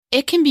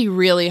It can be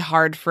really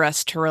hard for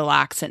us to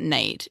relax at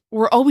night.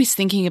 We're always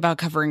thinking about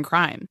covering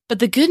crime. But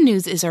the good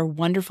news is our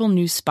wonderful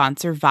new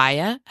sponsor,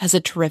 Via, has a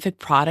terrific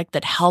product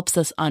that helps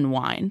us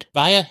unwind.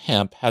 Via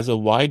Hemp has a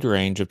wide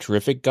range of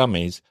terrific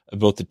gummies of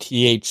both the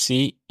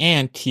THC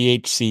and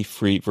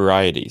THC-free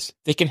varieties.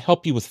 They can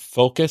help you with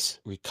focus,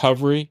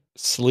 recovery,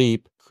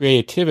 sleep,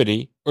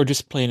 creativity, or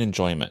just plain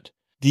enjoyment.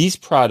 These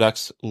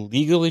products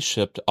legally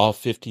ship to all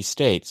 50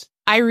 states.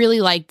 I really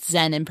liked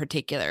Zen in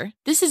particular.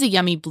 This is a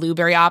yummy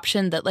blueberry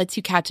option that lets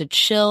you catch a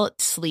chill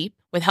sleep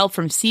with help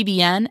from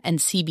CBN and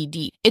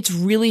CBD. It's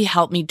really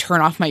helped me turn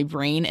off my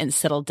brain and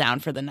settle down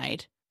for the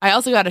night. I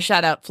also got to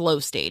shout out Flow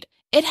State.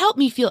 It helped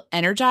me feel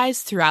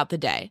energized throughout the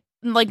day.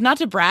 Like, not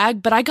to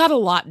brag, but I got a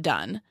lot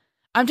done.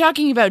 I'm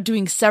talking about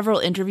doing several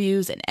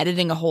interviews and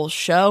editing a whole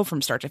show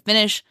from start to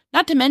finish,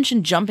 not to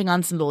mention jumping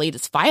on some of the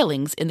latest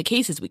filings in the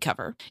cases we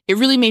cover. It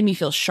really made me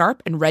feel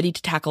sharp and ready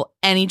to tackle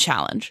any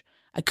challenge.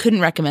 I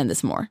couldn't recommend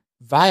this more.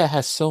 Via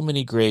has so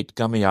many great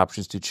gummy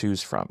options to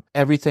choose from.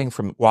 Everything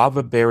from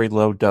guava berry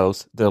low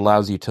dose that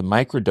allows you to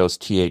microdose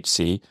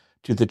THC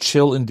to the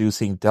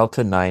chill-inducing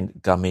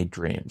Delta-9 gummy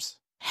dreams.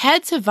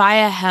 Head to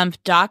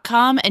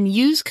viahemp.com and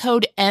use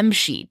code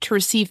MSHEET to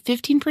receive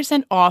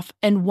 15% off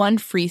and one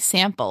free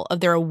sample of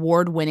their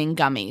award-winning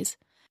gummies.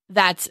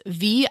 That's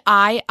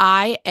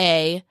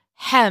VIIA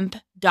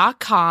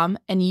hemp.com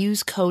and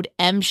use code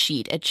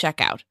MSHEET at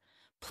checkout.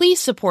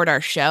 Please support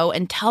our show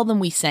and tell them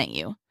we sent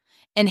you.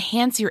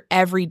 Enhance your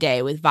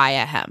everyday with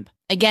Via Hemp.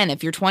 Again,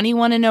 if you're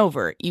 21 and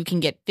over, you can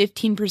get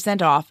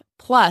 15% off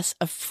plus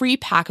a free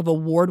pack of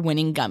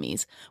award-winning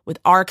gummies with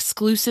our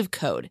exclusive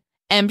code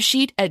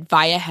MSheet at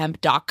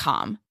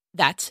viahemp.com.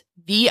 That's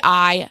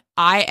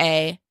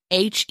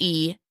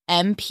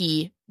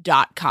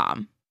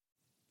VIIAHEMP.com.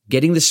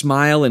 Getting the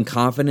smile and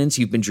confidence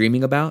you've been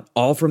dreaming about,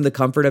 all from the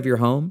comfort of your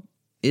home,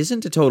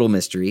 isn't a total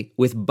mystery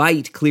with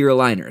Byte clear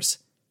aligners.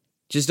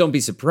 Just don't be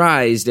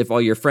surprised if all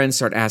your friends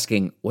start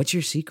asking, "What's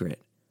your secret?"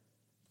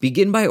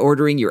 Begin by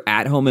ordering your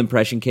at-home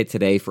impression kit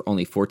today for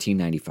only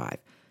 $14.95.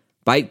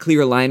 Byte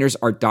clear aligners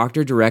are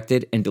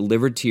doctor-directed and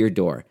delivered to your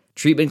door.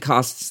 Treatment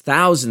costs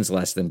thousands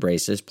less than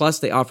braces, plus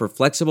they offer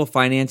flexible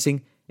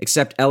financing,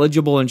 accept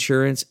eligible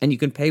insurance, and you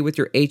can pay with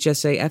your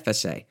HSA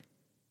FSA.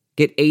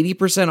 Get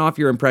 80% off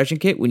your impression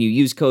kit when you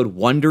use code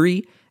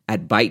WONDERY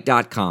at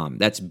Byte.com.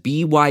 That's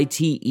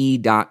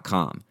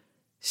BYTE.com.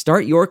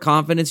 Start your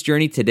confidence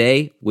journey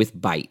today with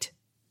Byte.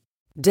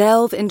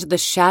 Delve into the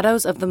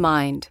shadows of the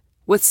mind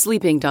with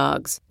Sleeping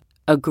Dogs,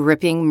 a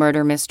gripping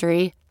murder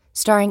mystery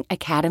starring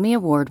Academy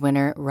Award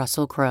winner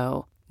Russell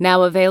Crowe.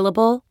 Now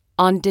available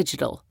on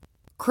digital.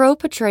 Crowe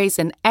portrays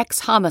an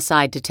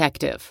ex-homicide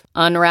detective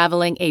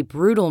unraveling a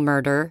brutal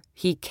murder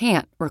he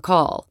can't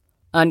recall.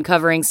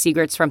 Uncovering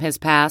secrets from his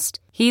past,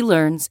 he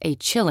learns a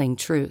chilling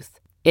truth.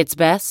 It's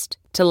best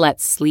to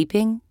let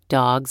sleeping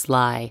dogs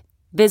lie.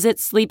 Visit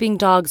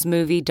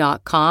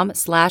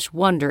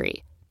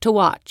sleepingdogsmovie.com/Wondery to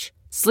watch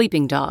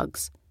Sleeping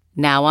Dogs,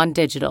 now on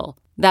digital.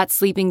 That's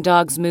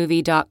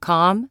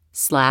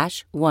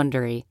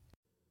sleepingdogsmovie.com/Wondery.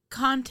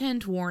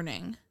 Content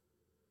warning.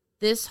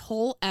 This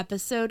whole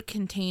episode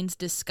contains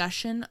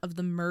discussion of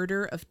the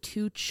murder of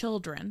 2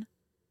 children,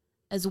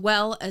 as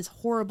well as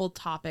horrible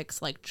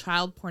topics like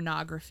child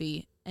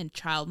pornography and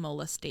child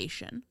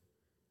molestation.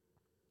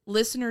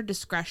 Listener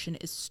discretion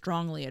is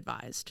strongly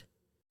advised.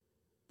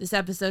 This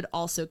episode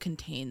also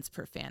contains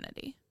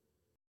profanity.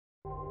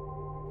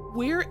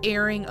 We're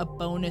airing a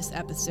bonus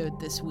episode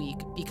this week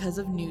because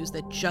of news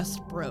that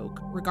just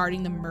broke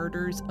regarding the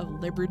murders of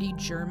Liberty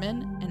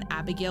German and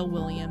Abigail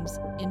Williams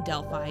in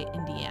Delphi,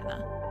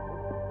 Indiana.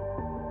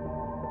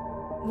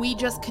 We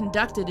just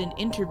conducted an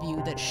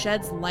interview that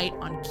sheds light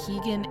on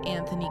Keegan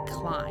Anthony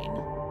Klein,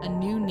 a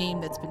new name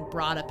that's been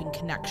brought up in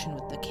connection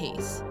with the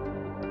case.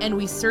 And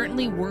we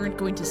certainly weren't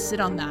going to sit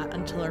on that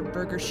until our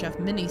Burger Chef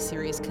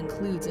miniseries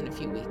concludes in a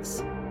few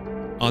weeks.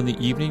 On the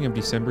evening of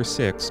December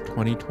 6,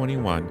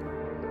 2021,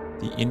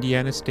 the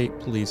Indiana State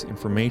Police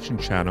Information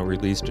Channel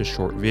released a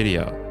short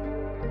video,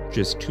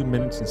 just 2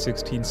 minutes and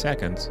 16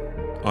 seconds,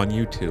 on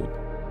YouTube.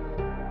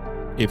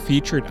 It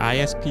featured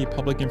ISP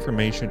Public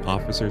Information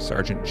Officer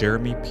Sergeant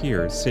Jeremy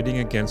Pierce sitting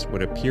against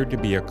what appeared to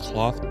be a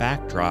cloth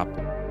backdrop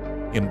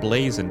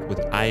emblazoned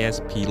with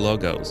ISP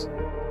logos.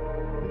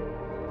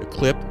 The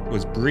clip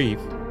was brief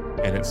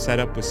and its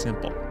setup was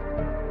simple,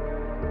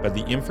 but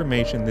the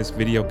information this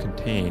video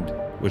contained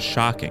was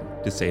shocking,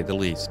 to say the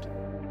least.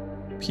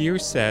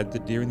 Pierce said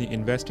that during the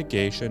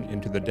investigation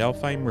into the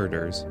Delphi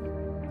murders,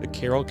 the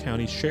Carroll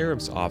County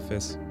Sheriff's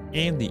Office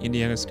and the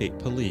Indiana State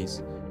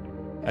Police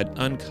had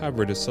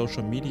uncovered a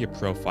social media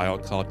profile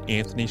called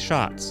Anthony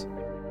Shots.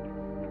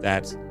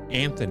 That's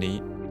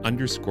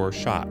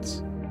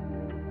Anthony_Shots.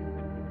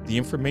 The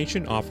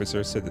information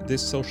officer said that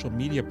this social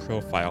media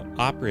profile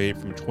operated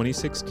from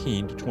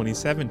 2016 to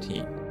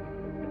 2017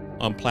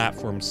 on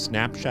platforms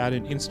Snapchat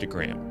and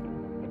Instagram,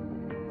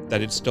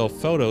 that it stole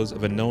photos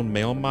of a known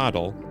male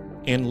model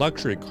and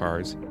luxury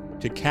cars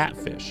to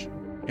catfish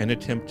and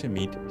attempt to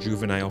meet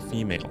juvenile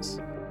females.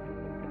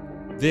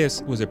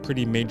 This was a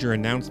pretty major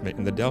announcement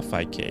in the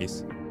Delphi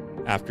case,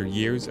 after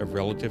years of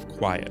relative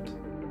quiet.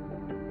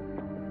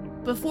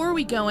 Before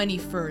we go any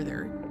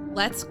further,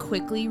 let's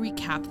quickly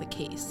recap the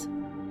case.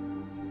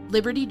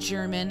 Liberty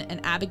German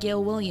and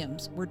Abigail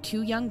Williams were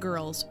two young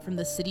girls from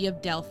the city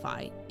of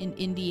Delphi in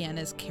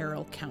Indiana's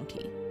Carroll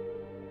County.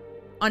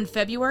 On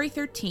February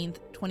 13th,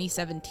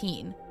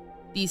 2017,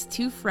 these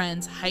two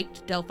friends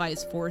hiked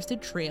Delphi's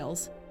forested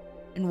trails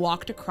and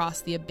walked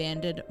across the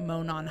abandoned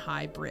Monon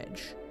High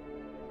Bridge.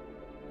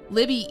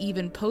 Libby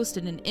even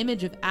posted an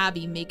image of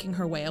Abby making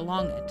her way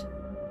along it.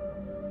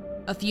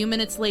 A few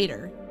minutes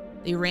later,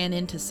 they ran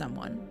into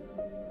someone,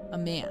 a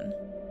man.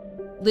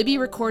 Libby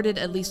recorded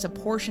at least a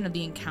portion of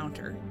the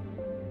encounter,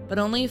 but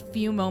only a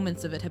few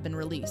moments of it have been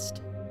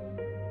released.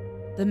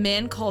 The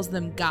man calls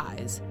them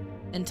guys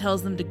and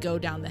tells them to go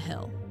down the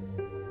hill.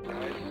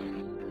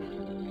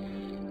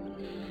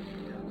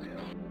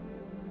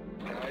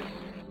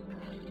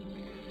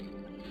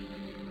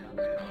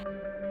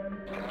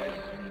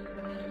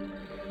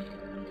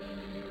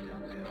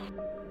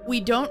 We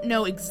don't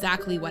know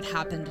exactly what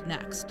happened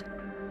next,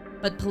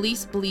 but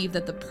police believe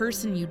that the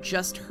person you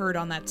just heard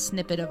on that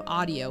snippet of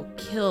audio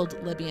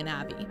killed Libby and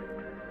Abby.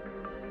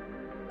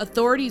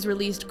 Authorities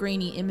released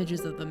grainy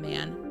images of the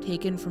man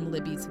taken from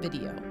Libby's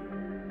video.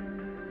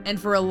 And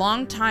for a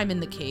long time in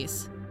the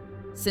case,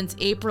 since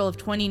April of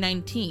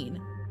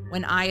 2019,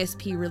 when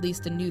ISP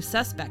released a new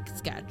suspect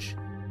sketch,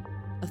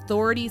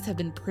 authorities have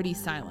been pretty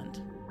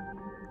silent.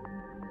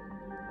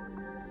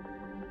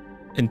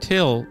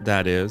 Until,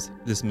 that is,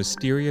 this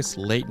mysterious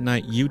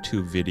late-night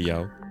YouTube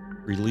video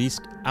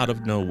released out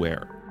of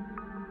nowhere.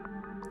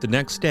 The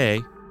next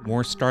day,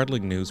 more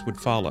startling news would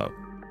follow.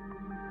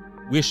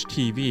 Wish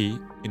TV,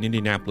 an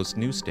Indianapolis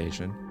news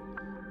station,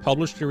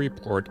 published a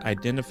report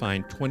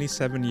identifying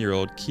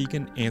 27-year-old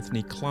Keegan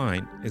Anthony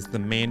Kline as the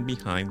man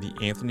behind the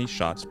Anthony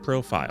Shots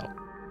profile.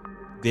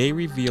 They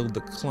revealed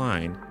that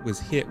Kline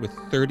was hit with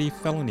 30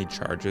 felony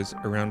charges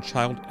around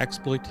child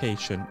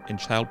exploitation and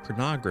child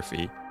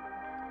pornography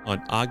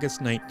on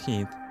August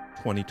 19,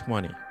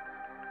 2020.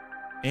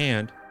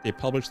 And they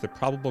published the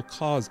probable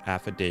cause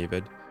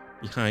affidavit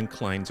behind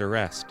Kline's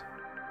arrest.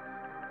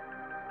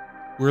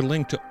 We're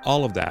linked to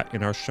all of that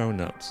in our show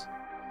notes.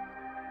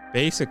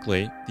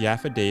 Basically, the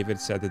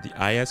affidavit said that the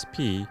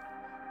ISP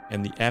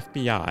and the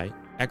FBI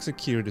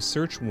executed a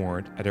search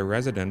warrant at a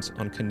residence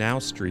on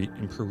Canal Street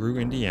in Peru,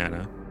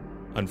 Indiana,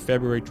 on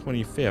February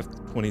 25,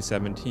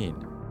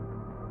 2017.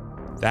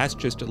 That's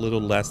just a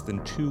little less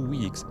than 2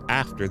 weeks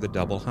after the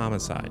double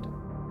homicide.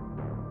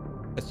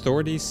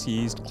 Authorities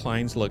seized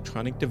Kline's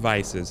electronic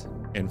devices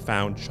and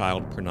found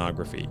child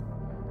pornography,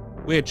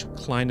 which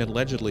Kline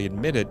allegedly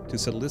admitted to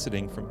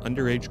soliciting from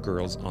underage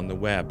girls on the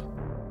web.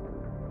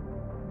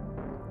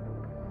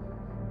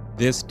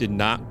 This did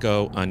not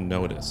go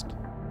unnoticed.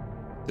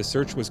 The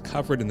search was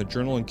covered in the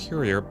Journal and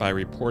Courier by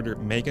reporter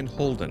Megan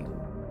Holden,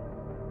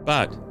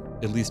 but,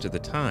 at least at the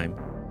time,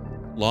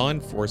 law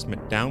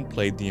enforcement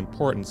downplayed the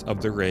importance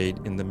of the raid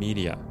in the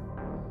media.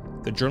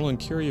 The Journal and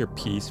Courier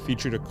piece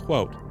featured a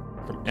quote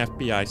from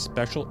FBI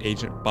Special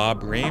Agent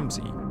Bob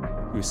Ramsey,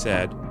 who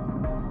said,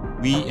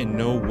 "We in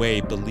no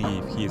way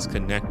believe he is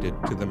connected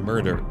to the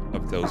murder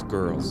of those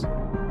girls."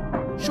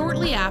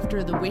 Shortly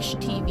after the Wish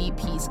TV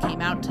piece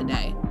came out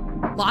today,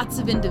 lots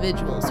of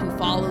individuals who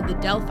followed the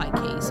Delphi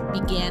case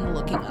began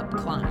looking up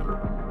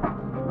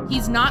Kline.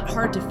 He's not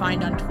hard to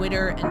find on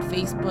Twitter and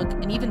Facebook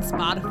and even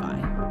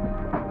Spotify.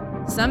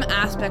 Some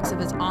aspects of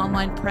his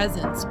online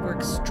presence were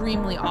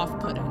extremely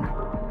off-putting.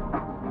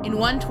 In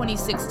one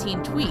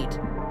 2016 tweet,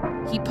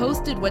 he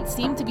posted what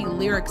seemed to be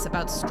lyrics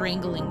about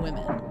strangling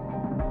women.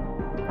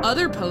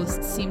 Other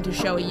posts seemed to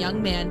show a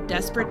young man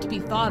desperate to be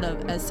thought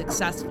of as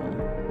successful.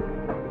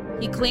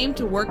 He claimed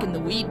to work in the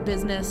weed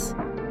business,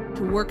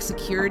 to work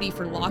security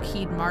for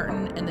Lockheed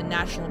Martin and the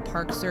National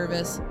Park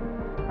Service,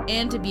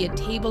 and to be a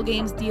table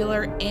games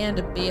dealer and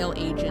a bail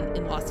agent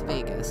in Las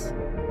Vegas.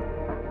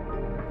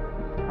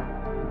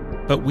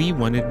 But we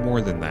wanted more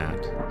than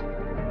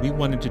that. We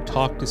wanted to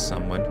talk to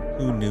someone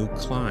who knew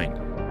Kline.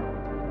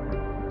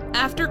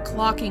 After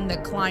clocking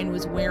that Kline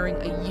was wearing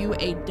a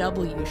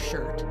UAW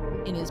shirt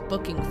in his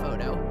booking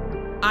photo,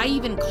 I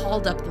even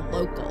called up the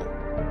local.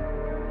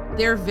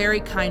 Their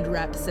very kind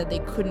rep said they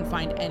couldn't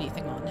find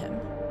anything on him.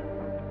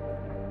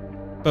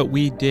 But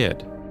we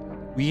did.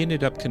 We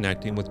ended up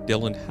connecting with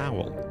Dylan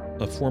Howell,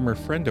 a former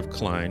friend of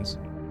Kline's,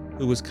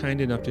 who was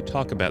kind enough to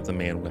talk about the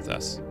man with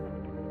us.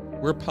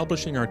 We're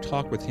publishing our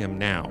talk with him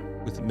now,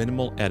 with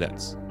minimal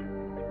edits.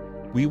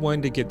 We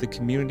wanted to get the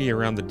community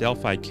around the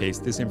Delphi case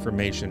this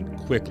information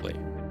quickly.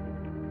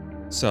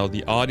 So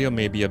the audio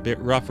may be a bit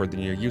rougher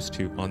than you're used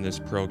to on this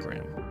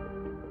program.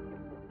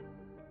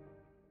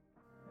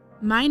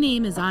 My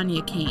name is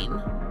Anya Kane.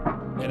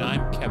 And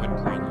I'm Kevin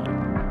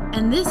Greenlee.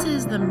 And this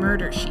is The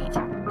Murder Sheet,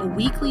 a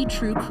weekly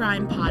true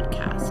crime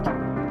podcast.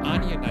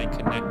 Anya and I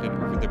connected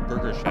over the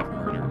Burger Chef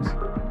murders,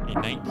 a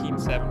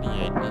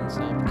 1978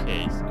 unsolved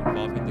case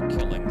involving the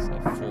killings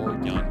of 4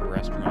 young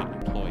restaurant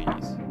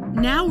employees.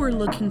 Now we're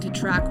looking to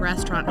track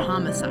restaurant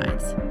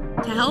homicides.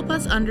 To help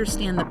us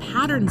understand the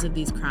patterns of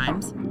these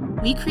crimes,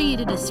 we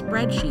created a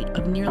spreadsheet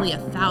of nearly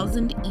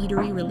 1,000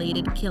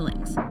 eatery-related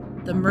killings,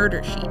 the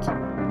Murder Sheet.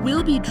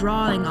 We'll be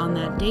drawing on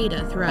that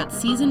data throughout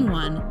Season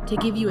 1 to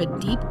give you a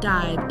deep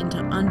dive into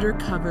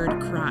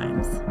undercovered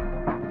crimes.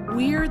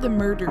 We're the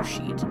Murder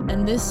Sheet,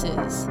 and this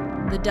is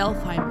The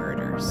Delphi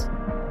Murders,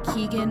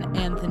 Keegan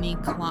Anthony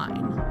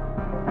Kline.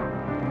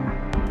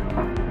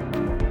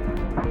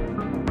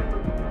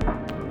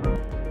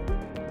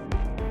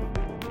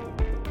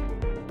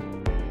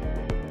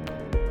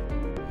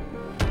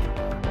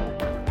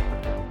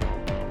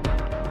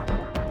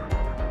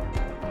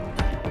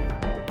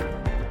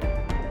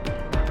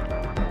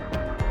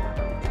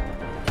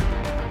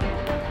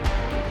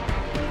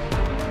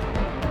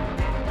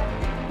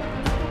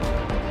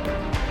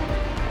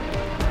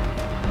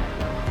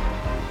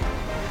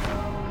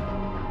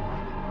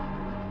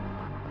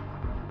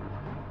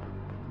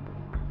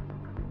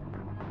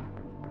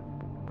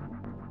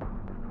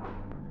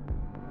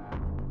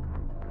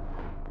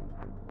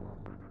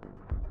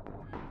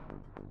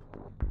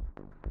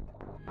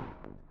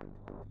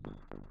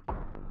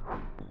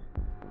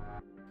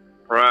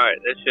 Right,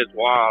 this shit's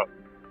wild.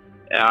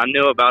 Yeah, I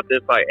knew about this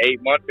like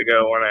 8 months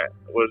ago when it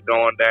was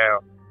going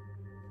down.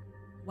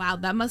 Wow,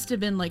 that must have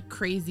been like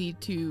crazy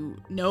to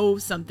know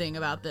something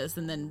about this,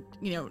 and then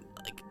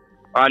like.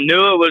 I knew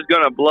it was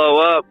gonna blow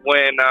up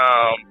when,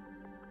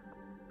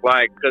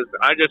 because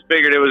I just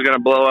figured it was gonna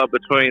blow up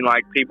between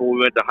like people we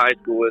went to high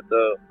school with.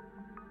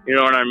 You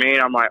know what I mean?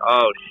 I'm like,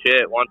 oh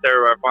shit! Once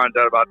everybody finds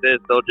out about this,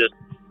 they'll just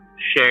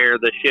share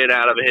the shit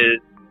out of his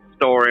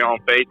story on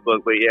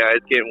Facebook. But yeah,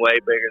 it's getting way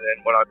bigger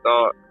than what I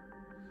thought.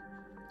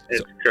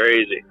 It's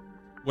crazy.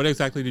 What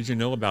exactly did you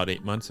know about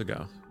 8 months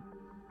ago?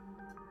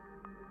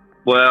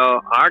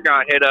 Well, I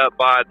got hit up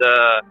by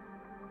the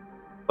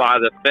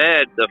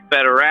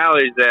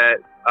federales that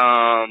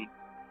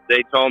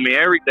they told me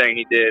everything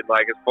he did,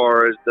 like as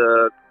far as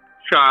the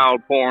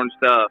child porn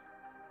stuff.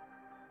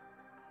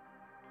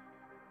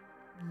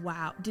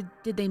 Wow.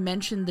 Did they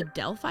mention the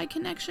Delphi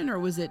connection, or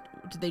did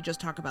they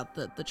just talk about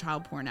the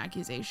child porn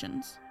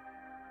accusations?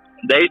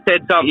 They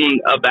said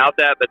something about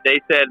that, but they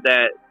said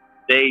that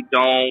they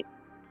don't.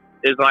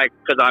 It's like,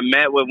 because I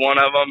met with one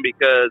of them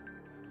because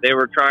they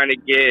were trying to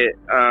get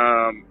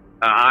an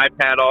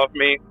iPad off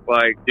me.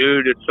 Like,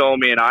 dude had sold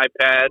me an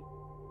iPad,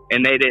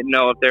 and they didn't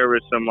know if there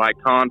was some like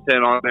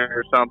content on there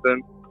or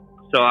something.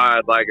 So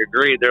I like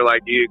agreed. They're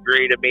like, "Do you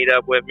agree to meet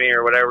up with me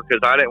or whatever?" Because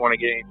I didn't want to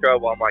get in any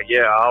trouble. I'm like,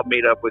 "Yeah, I'll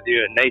meet up with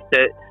you." And they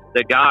said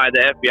the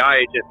FBI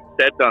agent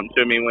said something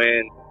to me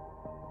when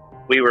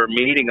we were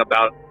meeting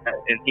about that,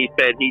 and he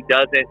said he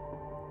doesn't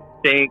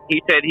think.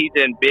 He said he's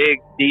in big,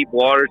 deep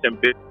waters and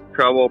big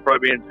trouble,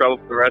 probably be in trouble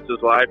for the rest of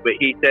his life. But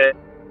he said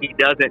he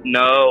doesn't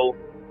know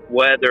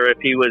whether if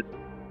he was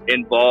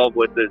involved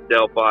with the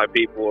Delphi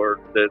people or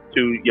the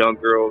two young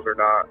girls or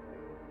not.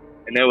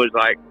 And it was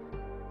like,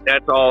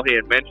 that's all he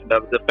had mentioned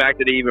of it. The fact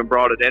that he even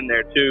brought it in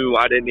there too,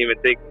 I didn't even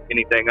think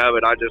anything of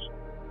it. I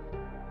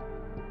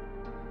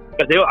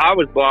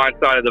was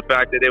blindsided of the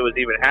fact that it was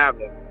even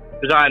happening,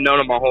 because I had known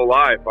him my whole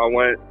life. I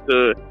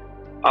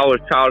was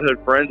childhood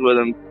friends with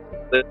him in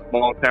this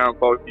small town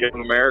called Young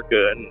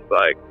America, and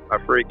like I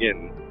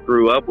freaking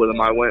grew up with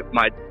him. I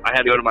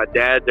had to go to my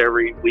dad's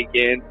every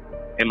weekend,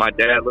 and my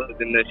dad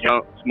lived in this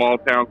small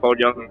town called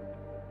Young.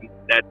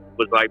 That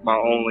was like my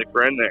only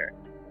friend there.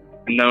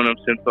 I've known him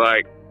since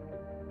like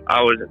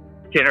I was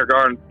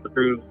kindergarten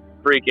through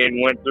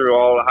freaking went through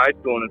all of high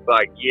school, and it's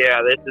like,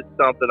 yeah, this is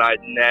something I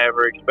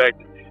never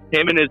expected.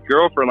 Him and his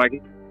girlfriend,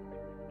 like,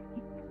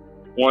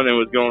 one that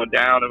was going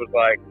down, it was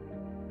like,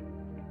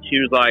 she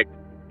was like,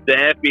 the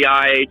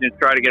FBI agents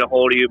tried to get a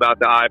hold of you about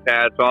the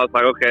iPad. So I was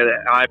like, okay, the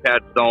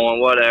iPad's stolen,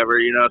 whatever,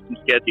 some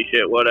sketchy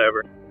shit,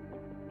 whatever.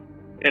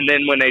 And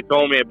then when they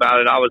told me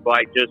about it, I was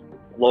like, just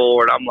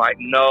Lord, I'm like,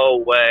 no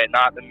way,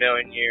 not in a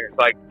million years.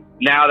 Like,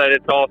 now that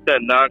it's all said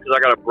and done, because I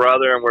got a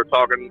brother and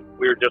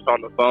we were just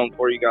on the phone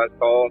before you guys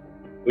called.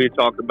 We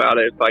talked about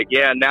it. It's like,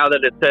 yeah, now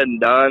that it's said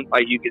and done,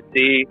 like you can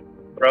see,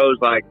 bro's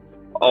like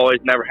always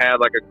never had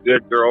like a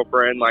good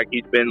girlfriend. Like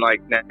he's been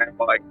like,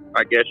 like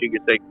I guess you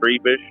could say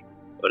creepish,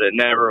 but it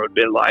never would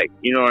be like,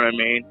 you know what I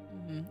mean?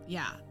 Mm-hmm.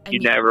 Yeah. You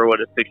never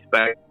would have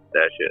expected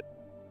that shit.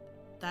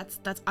 That's.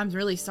 I'm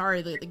really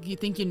sorry that you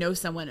think you know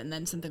someone and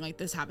then something like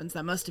this happens.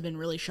 That must have been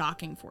really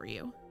shocking for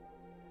you.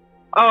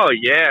 Oh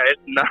yeah,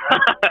 it's not.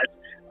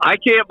 I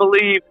can't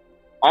believe,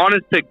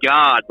 honest to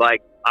God,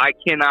 like I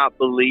cannot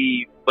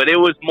believe. But it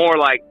was more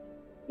like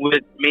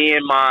with me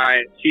and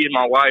she's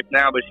my wife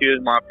now, but she was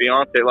my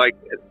fiance. Like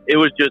it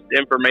was just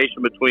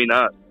information between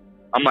us.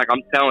 I'm like,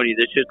 I'm telling you,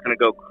 this shit's gonna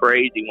go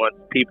crazy once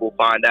people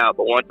find out.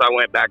 But once I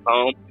went back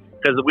home,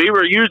 because we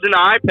were using the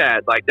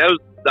iPad, like that was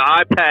the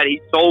iPad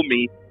he sold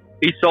me.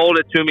 He sold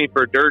it to me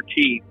for dirt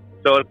cheap.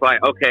 So it's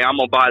like, okay, I'm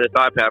gonna buy this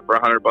iPad for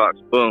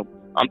 $100. Boom.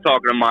 I'm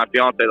talking to my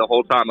fiance the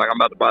whole time, like I'm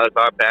about to buy this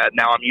iPad.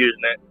 Now I'm using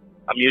it.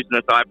 I'm using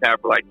this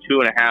iPad for like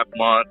 2.5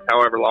 months,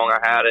 however long I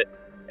had it.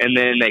 And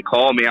then they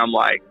call me. I'm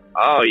like,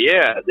 oh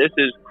yeah, this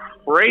is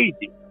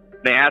crazy.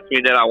 And they asked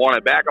me that I want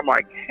it back. I'm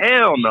like,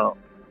 hell no.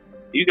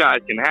 You guys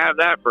can have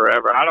that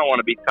forever. I don't want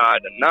to be tied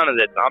to none of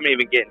this. I'm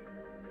even getting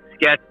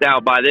sketched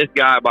out by this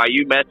guy, by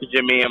you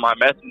messaging me in my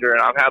messenger,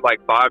 and I've had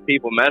like 5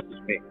 people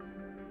message me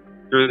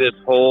through this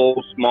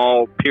whole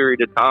small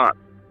period of time.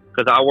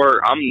 Because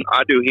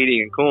I do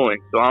heating and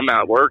cooling, so I'm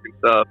at work and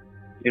stuff,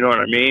 you know what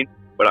I mean?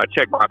 But I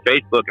check my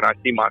Facebook and I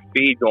see my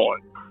feed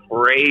going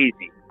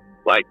crazy.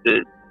 Like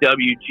the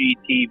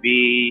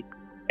WGTV,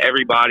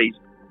 everybody's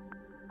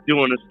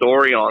doing a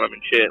story on them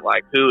and shit.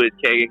 Like, who is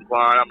Kegan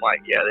Kline? I'm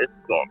like, yeah, this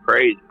is going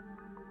crazy.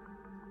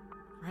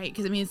 Right,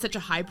 because I mean, it's such a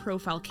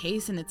high-profile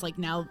case, and it's like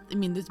now, I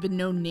mean, there's been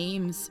no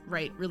names,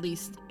 right,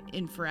 released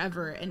in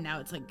forever, and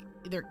now it's like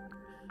they're,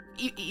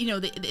 you know,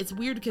 it's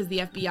weird because the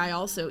FBI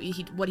also,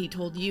 what he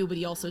told you, but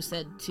he also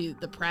said to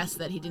the press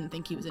that he didn't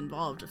think he was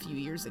involved a few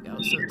years ago.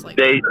 So it's like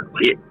they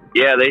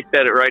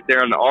said it right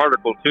there in the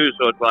article too.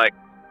 So it's like,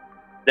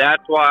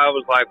 that's why I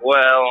was like,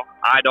 well,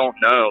 I don't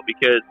know,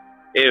 because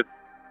if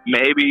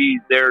maybe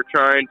they're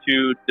trying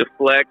to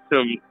deflect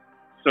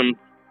some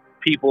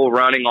people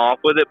running off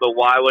with it, but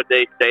why would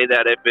they say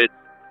that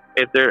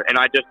if they're, and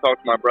I just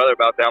talked to my brother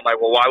about that. I'm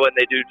like, well, why wouldn't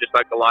they do just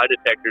like a lie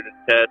detector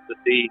test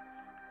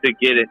to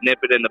get it, nip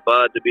it in the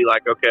bud, to be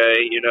like,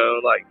 okay, you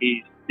know, like,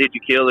 did you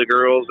kill the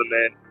girls? And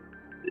then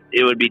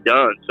it would be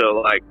done.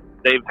 So like,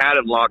 they've had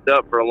him locked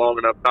up for a long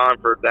enough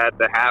time for that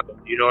to happen.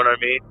 You know what I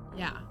mean?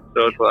 Yeah.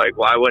 So it's like,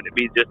 why wouldn't it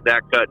be just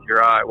that cut and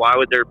dry? Why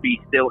would there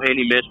be still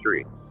any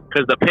mystery?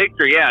 Because the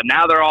picture, yeah,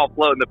 now they're all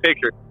floating the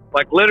picture.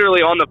 Like,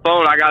 literally on the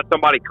phone, I got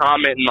somebody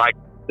commenting, like,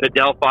 the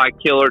Delphi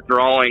killer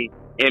drawing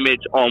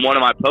image on one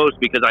of my posts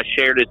because I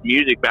shared his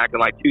music back in,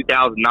 like,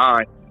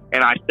 2009.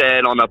 And I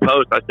said on the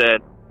post, I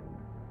said,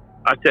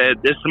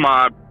 this is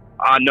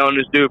I've known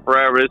this dude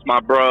forever. This is my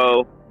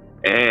bro.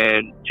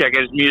 And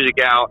checking his music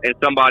out. And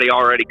somebody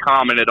already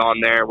commented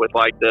on there with,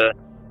 like, the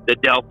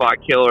Delphi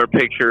killer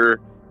picture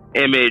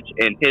image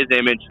and his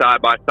image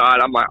side by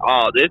side. I'm like,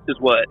 oh, this is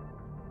what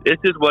his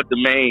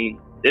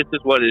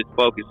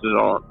focus is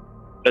on.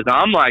 Because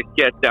I'm like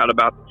sketched out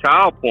about the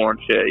child porn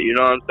shit, you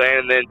know what I'm saying?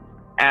 And then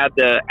add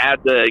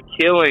the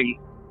killing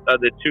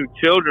of the 2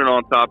 children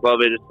on top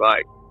of it. It's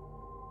like,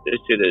 this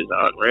shit is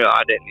unreal.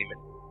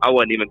 I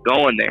wasn't even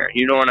going there.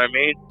 You know what I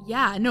mean?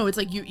 Yeah, no, it's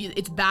like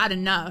it's bad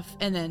enough,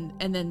 and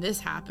then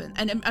this happened.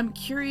 And I'm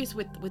curious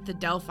with the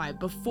Delphi,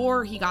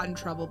 before he got in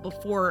trouble,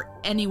 before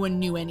anyone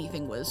knew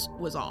anything was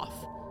off,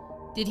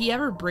 did he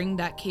ever bring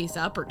that case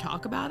up or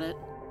talk about it?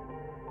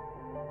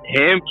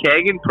 Him,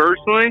 Kegan,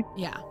 personally?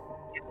 Yeah.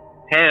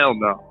 Hell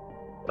no.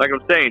 Like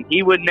I'm saying,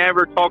 he would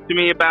never talk to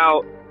me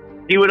about.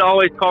 He would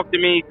always talk to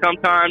me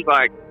sometimes,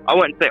 like, I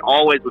wouldn't say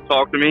always would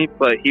talk to me,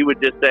 but he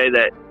would just say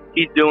that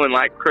he's doing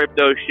like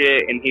crypto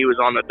shit and he was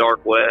on the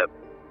dark web.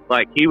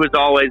 Like, he was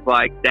always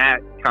like that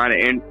kind of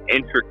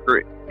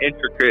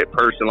intricate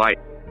person. Like,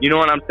 you know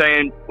what I'm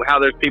saying? How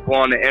there's people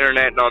on the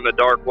internet and on the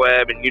dark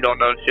web and you don't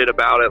know shit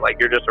about it. Like,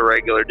 you're just a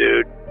regular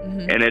dude.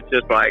 Mm-hmm. And it's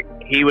just like,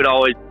 he would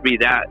always be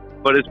that.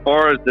 But as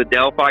far as the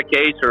Delphi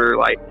case, or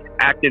like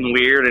acting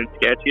weird and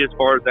sketchy as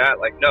far as that,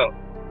 like, no,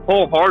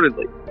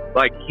 wholeheartedly.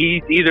 Like,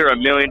 he's either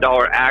 $1 million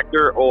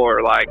actor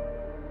or like,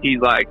 he's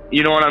like,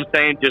 you know what I'm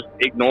saying? Just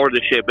ignore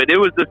the shit. But it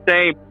was the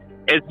same.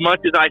 As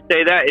much as I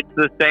say that, it's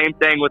the same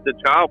thing with the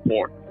child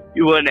porn.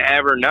 You wouldn't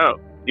ever know.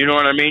 You know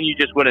what I mean? You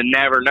just would have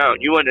never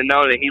known. You wouldn't have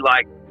known that he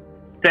liked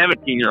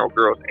 17-year-old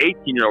girls,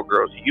 18-year-old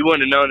girls. You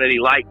wouldn't have known that he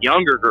liked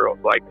younger girls.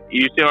 Like,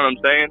 you see what I'm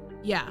saying?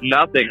 Yeah.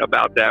 Nothing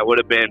about that would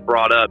have been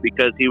brought up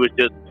because he was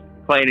just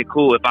playing it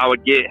cool. If I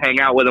would hang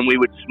out with him, we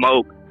would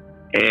smoke,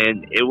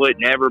 and it would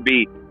never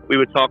be. We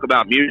would talk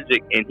about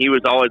music, and he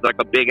was always like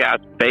a big ass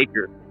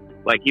faker.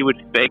 Like, he would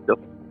fake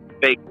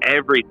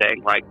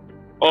everything. Like,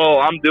 oh,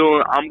 I'm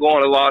going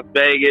to Las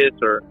Vegas,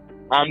 or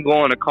I'm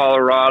going to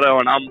Colorado,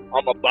 and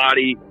I'm a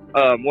body.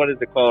 What is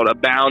it called? A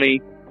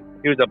bounty.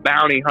 He was a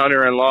bounty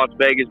hunter in Las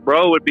Vegas.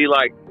 Bro would be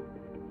like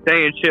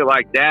saying shit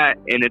like that,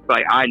 and it's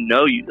like, I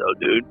know you though,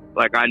 dude.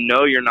 Like, I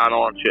know you're not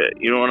on shit.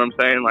 You know what I'm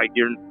saying? Like,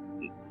 you're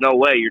no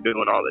way you're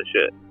doing all this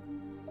shit.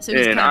 So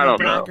he's kind of a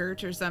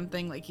braggart or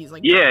something. Like, he's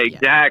like, yeah,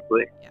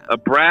 exactly. Yeah. A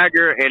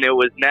braggart, and it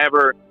was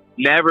never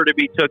to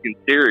be taken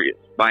serious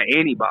by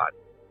anybody.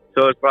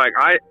 So it's like,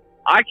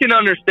 I can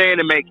understand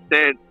and make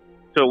sense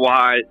to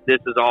why this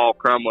is all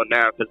crumbling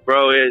now, because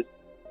bro is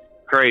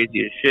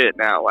crazy as shit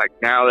now. Like,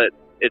 now that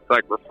it's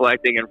like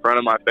reflecting in front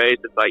of my face,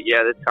 it's like,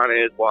 yeah, this kind of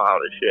is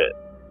wild as shit.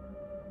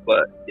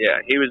 But yeah,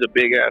 he was a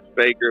big ass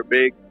faker,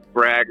 big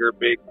bragger,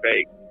 big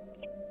fake.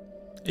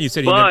 You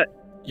said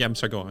yeah, I'm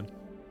sorry, go on.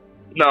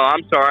 No,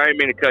 I'm sorry, I didn't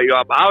mean to cut you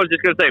off. I was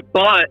just gonna say,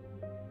 but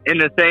in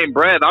the same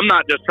breath, I'm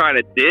not just trying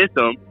to diss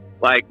him.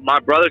 Like, my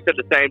brother said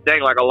the same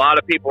thing. Like, a lot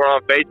of people are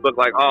on Facebook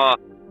like, oh,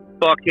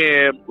 fuck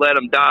him, let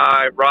him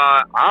die,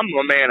 right? I'm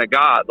a man of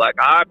God. Like,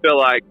 I feel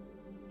like,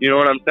 you know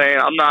what I'm saying?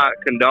 I'm not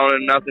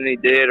condoning nothing he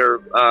did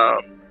or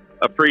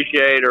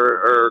appreciate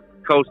or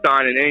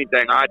co-signing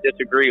anything. I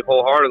disagree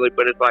wholeheartedly,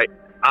 but it's like,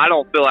 I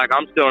don't feel like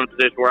I'm still in a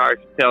position where I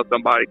should tell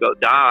somebody to go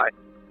die.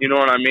 You know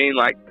what I mean?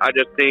 Like, I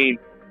just seen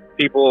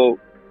people,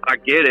 I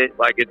get it,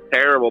 like, it's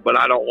terrible, but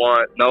I don't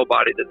want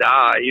nobody to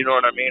die. You know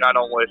what I mean? I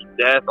don't wish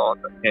death on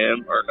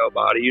him or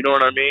nobody. You know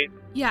what I mean?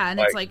 Yeah, and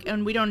it's like,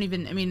 and we don't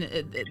even, I mean,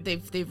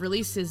 they've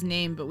released his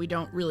name, but we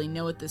don't really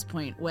know at this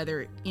point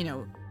whether,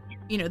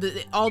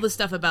 all the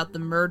stuff about the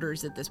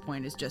murders at this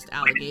point is just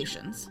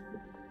allegations.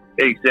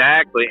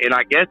 Exactly, and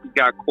I guess he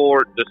got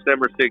court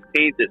December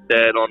 16th, it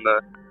said on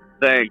the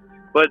thing.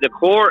 But the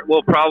court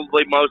will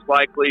probably most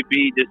likely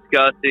be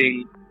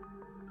discussing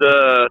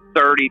the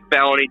 30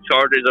 felony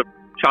charges of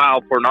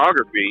child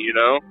pornography,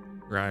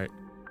 Right.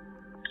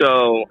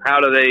 So how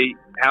would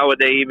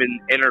they even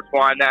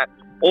intertwine that?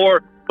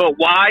 But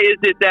why is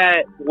it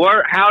that,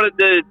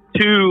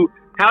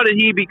 how did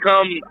he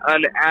become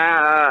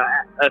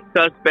a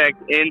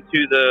suspect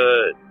into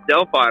the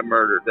Delphi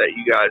murder that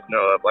you guys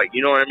know of? Like,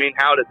 you know what I mean?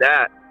 How did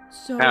that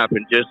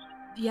happen?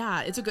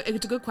 Yeah, it's a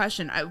good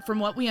question. From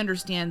what we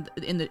understand,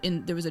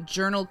 there was a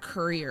Journal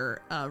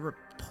Courier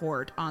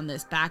report on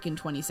this back in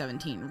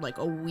 2017, like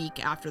a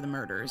week after the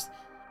murders,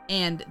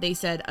 and they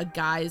said a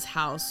guy's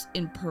house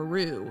in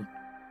Peru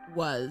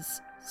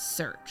was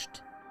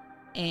searched,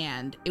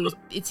 and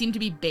it seemed to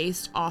be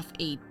based off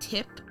a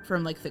tip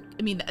from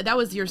that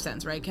was your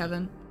sense, right,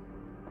 Kevin?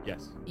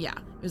 Yes. Yeah,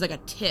 it was like a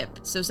tip.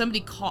 So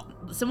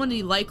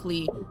somebody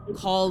likely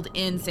called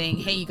in saying,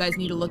 "Hey, you guys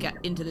need to look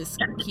into this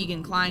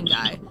Keegan Kline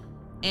guy."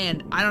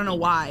 And I don't know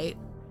why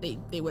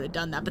they would have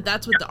done that, but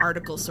that's what the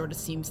article sort of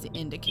seems to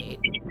indicate.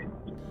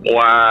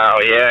 Wow,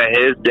 yeah,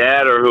 his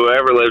dad or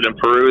whoever lived in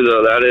Peru,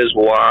 though, that is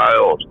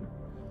wild.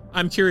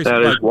 I'm curious,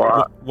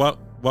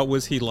 what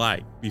was he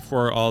like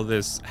before all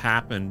this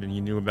happened and you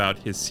knew about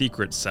his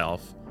secret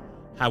self?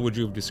 How would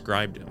you have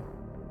described him?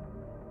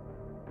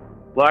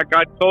 Like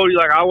I told you,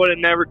 I would have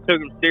never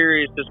took him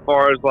serious as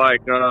far as,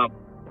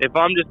 if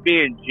I'm just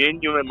being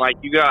genuine,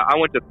 I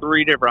went to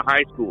 3 different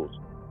high schools.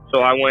 So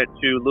I went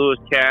to Lewis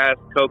Cass,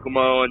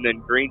 Kokomo, and then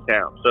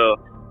Greentown. So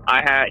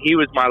he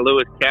was my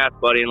Lewis Cass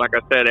buddy, and like I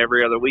said,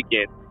 every other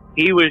weekend.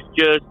 He was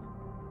just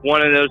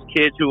one of those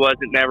kids who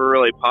wasn't never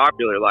really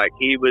popular. Like,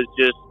 he was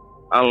just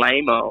a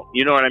lame-o,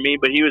 you know what I mean?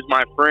 But he was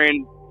my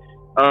friend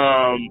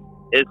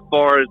as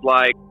far as,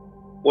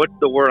 what's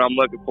the word I'm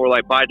looking for?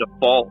 By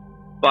default,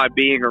 by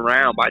being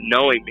around, by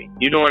knowing me.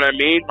 You know what I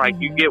mean?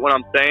 You get what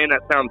I'm saying?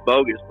 That sounds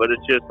bogus, but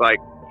it's just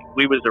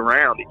we was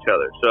around each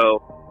other.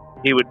 So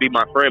he would be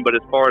my friend, but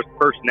as far as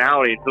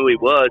personality and who he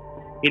was,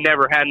 he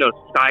never had no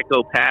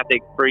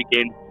psychopathic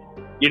freaking,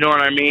 you know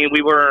what I mean?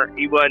 He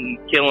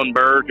wasn't killing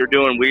birds or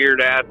doing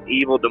weird ass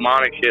evil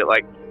demonic shit.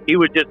 He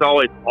was just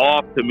always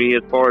off to me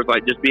as far as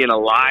just being a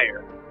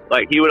liar.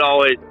 He would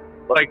always,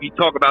 you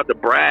talk about the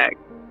brag,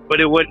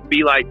 but it wouldn't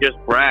be just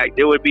brag.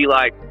 It would be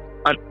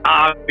an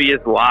obvious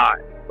lie.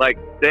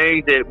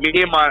 Things that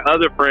me and my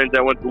other friends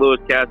that went to Lewis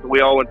Cass,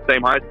 we all went to the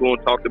same high school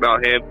and talked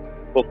about him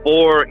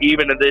before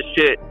even of this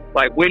shit.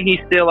 When he's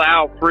still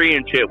out free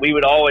and shit, we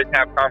would always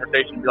have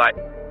conversations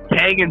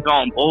Kagan's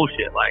on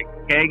bullshit.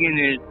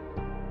 Kagan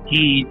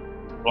he's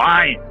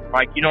lying.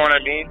 You know what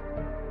I mean?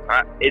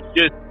 It's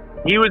just,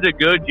 he was a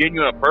good,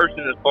 genuine person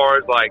as far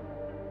as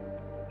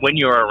when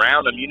you were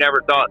around him, you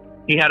never thought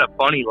he had a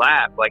funny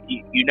laugh.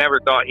 You never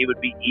thought he would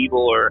be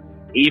evil, or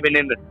even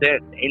in the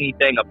sense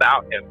anything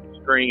about him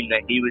screamed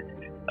that he was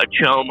a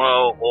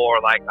chomo or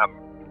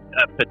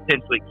a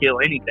potentially kill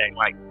anything.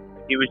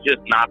 He was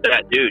just not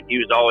that dude. He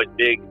was always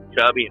big,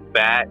 chubby, and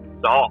fat,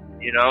 and soft.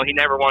 He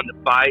never wanted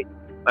to fight.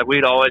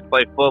 We'd always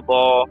play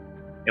football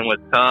and was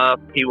tough.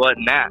 He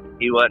wasn't that.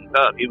 He wasn't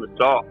tough. He was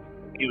soft.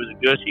 He was a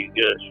gushy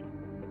gush.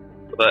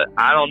 But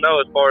I don't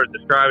know as far as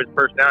describe his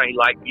personality. He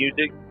liked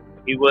music.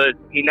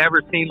 He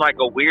never seemed like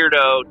a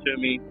weirdo to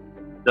me.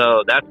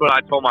 So that's what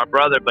I told my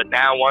brother. But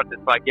now once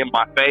it's in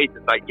my face,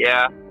 it's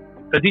yeah.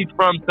 Because he's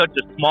from such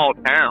a small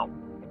town.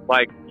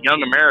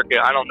 Young America,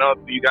 I don't know if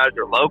you guys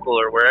are local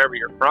or wherever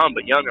you're from,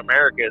 but Young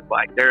America is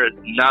there is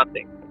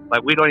nothing.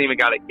 We don't even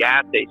got a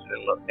gas station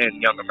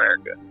in Young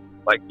America.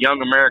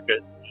 Young America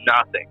is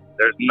nothing.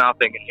 There's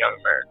nothing in Young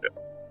America.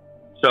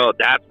 So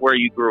that's where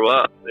you grew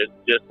up. It's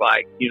just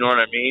you know what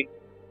I mean?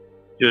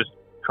 Just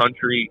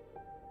country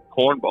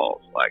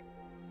cornballs.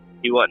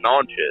 He wasn't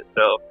on shit.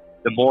 So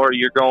the more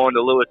you're going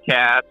to Lewis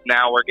Cass,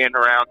 now we're getting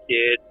around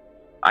kids.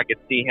 I could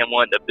see him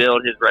wanting to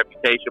build his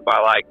reputation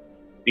by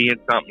being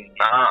something he's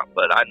not,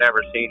 but I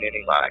never seen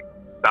any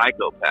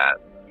psychopath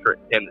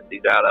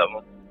tendencies out of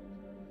him.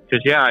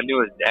 Because I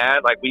knew his dad.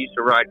 We used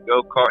to ride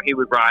go-kart. He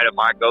would ride in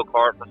my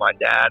go-kart for my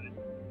dad.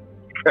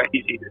 It's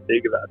crazy to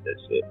think about this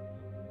shit.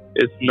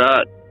 It's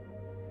nuts.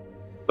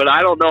 But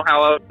I don't know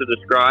how else to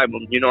describe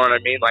him. You know what I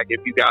mean?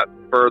 If you got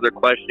further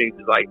questions,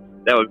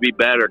 that would be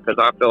better, because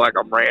I feel like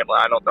I'm rambling.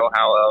 I don't know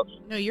how else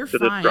to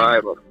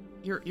describe him.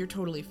 You're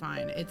totally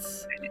fine.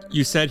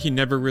 You said he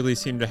never really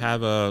seemed to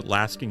have a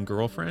lasting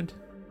girlfriend?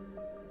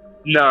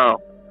 No.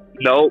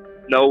 Nope.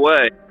 No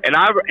way. And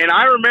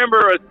I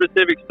remember a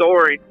specific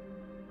story.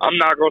 I'm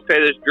not going to say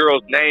this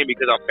girl's name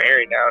because I'm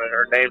married now and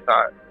her name's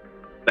not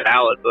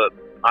valid, but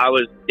I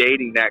was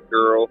dating that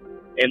girl,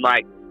 and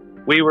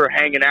we were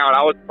hanging out.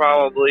 I was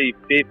probably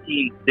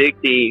 15,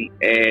 16,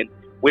 and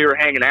we were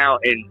hanging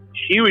out, and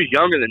she was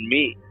younger than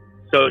me.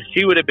 So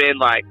she would have been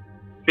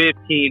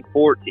 15,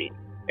 14.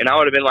 And I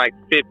would have been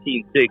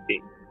 15,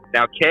 16.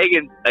 Now,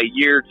 Kagan's a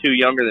year or two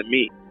younger than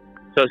me.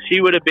 So she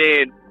would have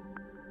been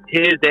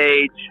his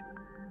age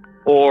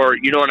or,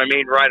 you know what I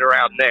mean, right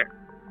around there.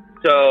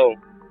 So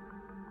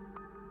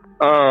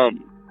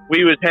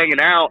we was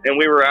hanging out, and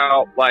we were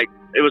out, like,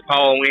 it was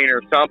Halloween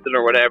or something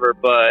or whatever,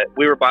 but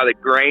we were by the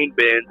grain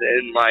bins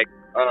in, like,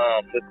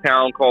 this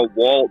town called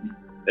Walton.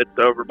 It's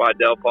over by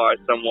Delphi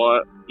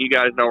somewhat. You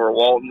guys know where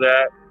Walton's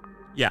at?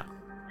 Yeah.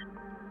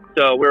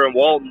 So we were in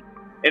Walton,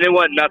 and it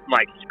wasn't nothing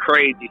like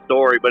crazy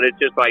story, but it's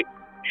just like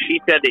she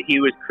said that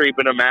he was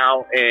creeping him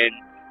out, and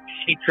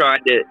he tried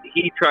to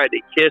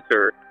kiss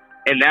her,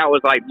 and that was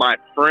like my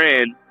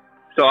friend.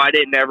 So I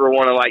didn't ever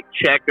want to like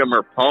check him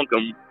or punk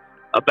him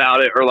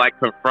about it or like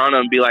confront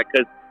him, and be like,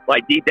 because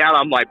like deep down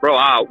I'm like, bro,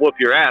 I'll whoop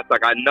your ass.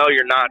 Like I know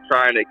you're not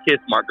trying to kiss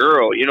my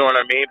girl, you know what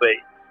I mean? But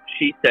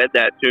she said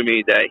that to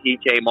me, that he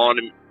came on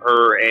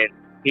her and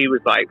he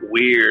was like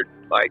weird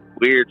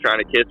trying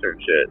to kiss her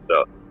and shit.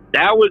 So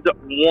that was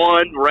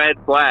one red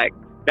flag.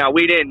 Now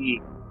we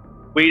didn't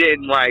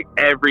like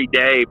every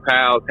day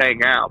pals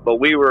hang out, but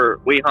we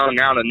hung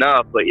out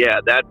enough. But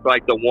yeah, that's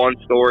like the one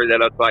story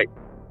that I was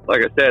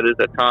like I said, as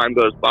the time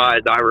goes by,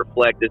 as I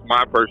reflect, as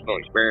my personal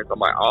experience, I'm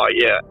like, oh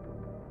yeah,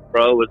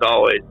 bro was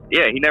always,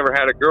 yeah, he never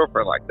had a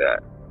girlfriend like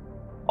that.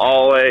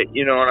 Always,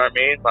 you know what I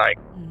mean? Like,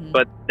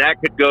 but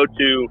that could go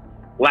to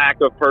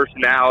lack of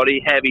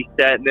personality, heavy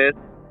setness,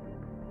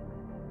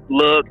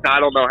 looks.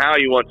 I don't know how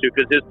you want to,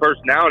 because his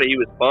personality, he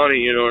was funny,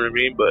 you know what I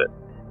mean? But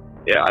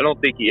yeah, I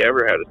don't think he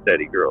ever had a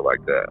steady girl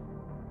like that.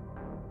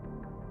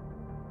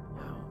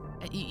 Wow.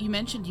 You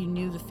mentioned you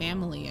knew the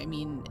family. I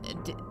mean,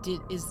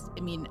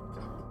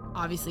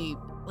 obviously,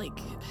 like,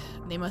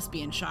 they must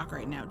be in shock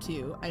right now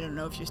too. I don't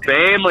know if you're still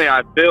family.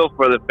 I feel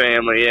for the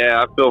family.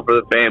 Yeah, I feel for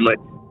the family.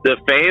 The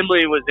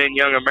family was in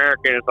Young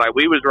American. It's like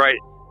we was right.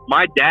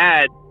 My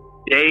dad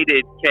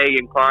dated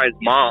Kagan Klein's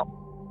mom,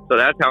 so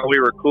that's how we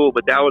were cool.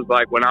 But that was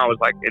like when I was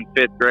like in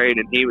 5th grade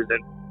and he was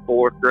in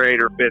 4th grade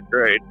or 5th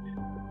grade.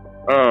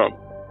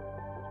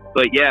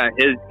 But yeah,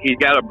 he's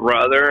got a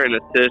brother and a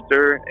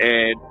sister,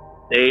 and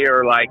they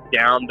are like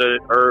down to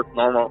earth,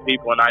 normal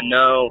people. And I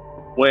know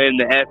when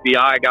the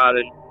FBI got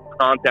in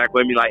contact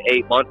with me like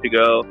 8 months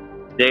ago,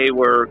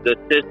 the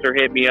sister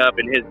hit me up,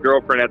 and his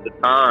girlfriend at the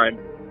time,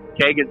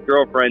 Kagan's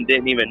girlfriend,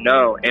 didn't even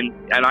know. And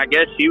I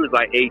guess she was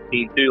like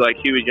 18 too, like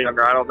she was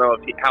younger. I don't know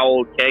how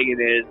old Kagan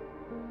is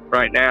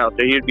right now.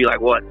 So he'd be like,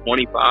 what,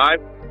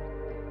 25,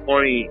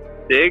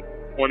 26,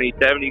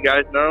 27, you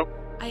guys know?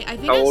 I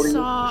think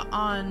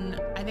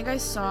I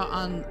saw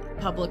on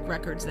public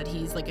records that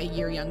he's like a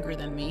year younger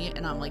than me,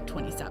 and I'm like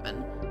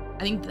 27.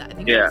 I think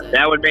yeah,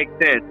 that would make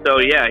sense. So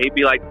yeah, he'd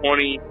be like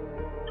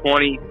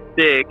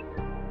 26,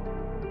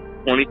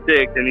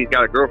 and he's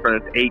got a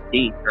girlfriend that's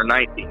 18 or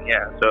 19.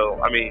 Yeah,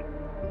 so I mean,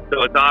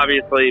 so it's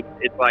obviously,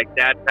 it's like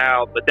that's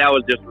how. But that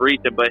was just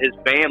recent. But his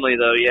family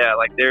though, yeah,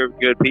 like they're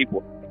good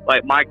people.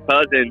 Like my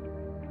cousin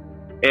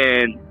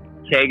and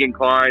Kagan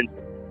Klein's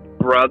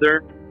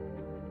brother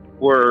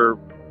were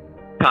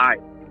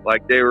tight.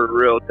 Like they were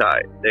real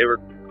tight. They were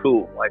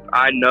cool. Like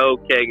I know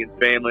Kagan's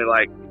family.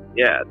 Like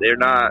yeah, they're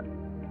not.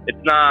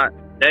 It's not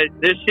that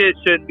this shit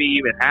shouldn't be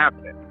even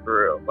happening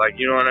for real. Like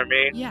you know what I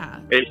mean? Yeah.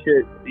 It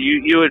should.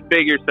 You would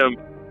figure some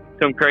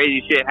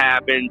crazy shit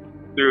happens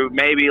through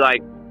maybe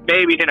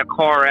in a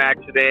car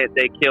accident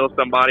they kill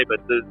somebody, but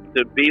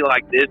to be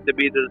like this, to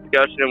be the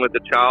discussion with the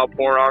child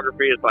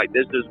pornography, it's like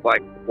this is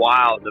like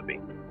wild to me,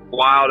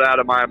 wild out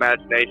of my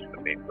imagination to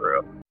me for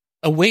real.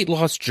 A weight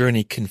loss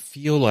journey can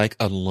feel like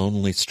a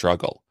lonely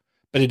struggle,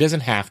 but it doesn't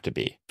have to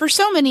be. For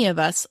so many of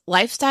us,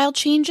 lifestyle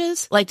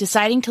changes, like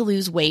deciding to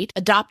lose weight,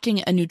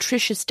 adopting a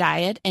nutritious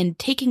diet, and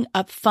taking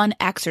up fun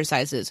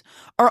exercises,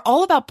 are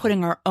all about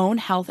putting our own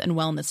health and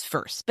wellness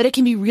first. But it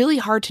can be really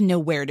hard to know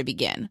where to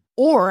begin,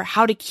 or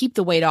how to keep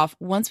the weight off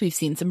once we've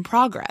seen some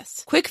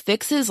progress. Quick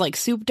fixes like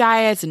soup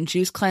diets and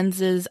juice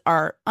cleanses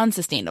are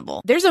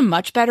unsustainable. There's a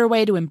much better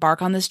way to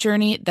embark on this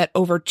journey that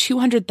over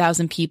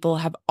 200,000 people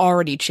have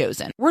already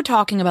chosen. We're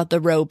talking about the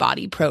Row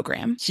Body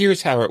program.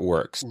 Here's how it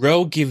works.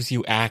 Row gives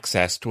you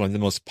access to one of the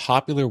most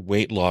popular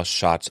weight loss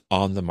shots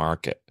on the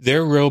market.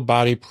 Their Row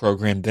Body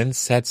program then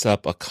sets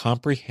up a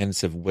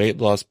comprehensive weight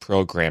loss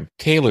program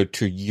tailored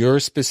to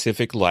your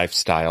specific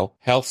lifestyle,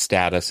 health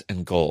status,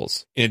 and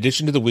goals. In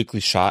addition to the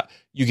weekly shot,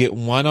 you get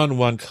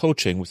one-on-one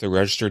coaching with a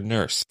registered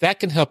nurse. That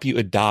can help you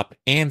adopt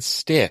and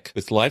stick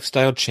with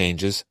lifestyle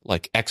changes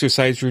like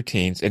exercise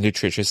routines and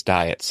nutritious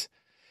diets.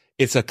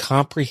 It's a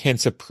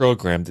comprehensive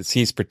program that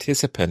sees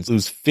participants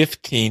lose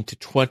 15 to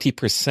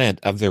 20%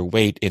 of their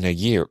weight in a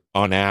year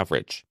on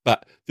average.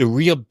 But the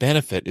real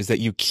benefit is that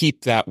you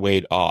keep that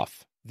weight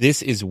off.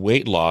 This is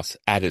weight loss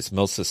at its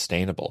most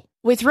sustainable.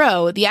 With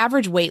Row, the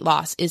average weight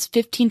loss is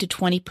 15 to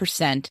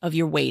 20% of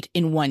your weight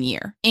in 1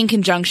 year, in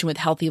conjunction with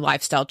healthy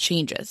lifestyle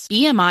changes.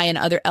 BMI and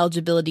other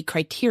eligibility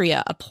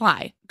criteria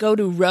apply. Go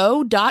to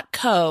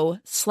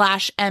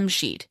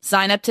row.co/msheet.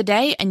 Sign up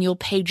today and you'll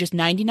pay just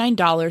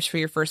 $99 for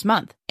your first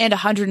month and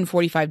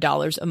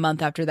 $145 a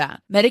month after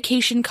that.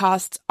 Medication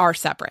costs are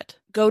separate.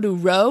 Go to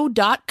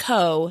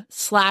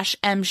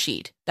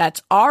row.co/msheet.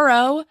 That's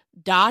row.co/msheet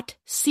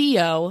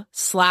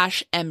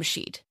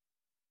carmax.co/msheet.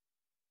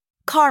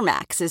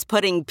 CarMax is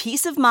putting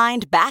peace of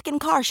mind back in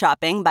car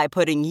shopping by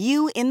putting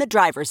you in the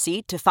driver's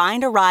seat to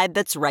find a ride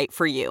that's right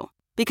for you.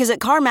 Because at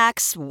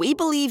CarMax, we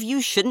believe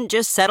you shouldn't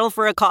just settle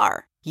for a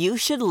car. You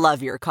should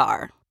love your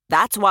car.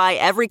 That's why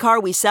every car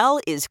we sell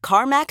is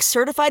CarMax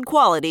certified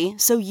quality,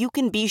 so you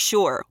can be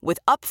sure with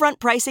upfront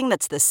pricing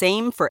that's the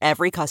same for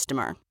every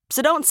customer.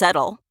 So don't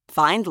settle.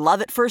 Find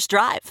love at first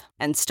drive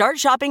and start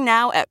shopping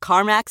now at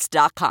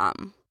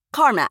CarMax.com.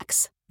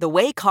 CarMax, the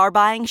way car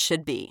buying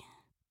should be.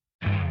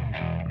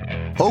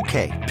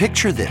 Okay,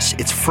 picture this.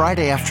 It's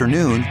Friday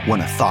afternoon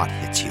when a thought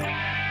hits you.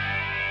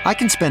 I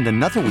can spend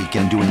another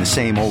weekend doing the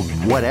same old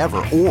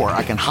whatever, or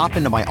I can hop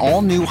into my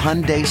all-new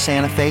Hyundai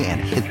Santa Fe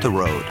and hit the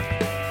road.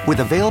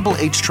 With available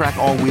H-Track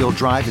all-wheel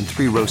drive and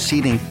 3-row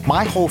seating,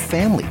 my whole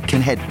family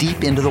can head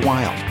deep into the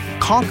wild.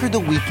 Conquer the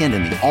weekend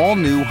in the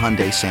all-new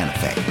Hyundai Santa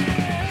Fe.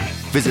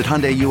 Visit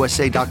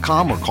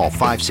HyundaiUSA.com or call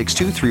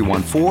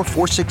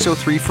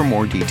 562-314-4603 for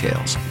more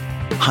details.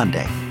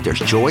 Hyundai, there's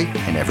joy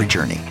in every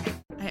journey.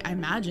 I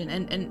imagine.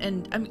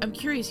 And I'm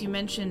curious, you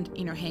mentioned,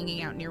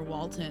 hanging out near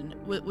Walton.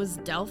 Was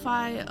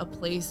Delphi a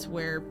place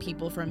where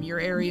people from your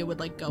area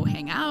would go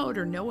hang out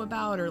or know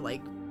about or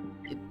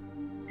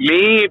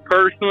Me,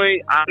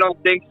 personally, I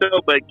don't think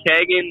so, but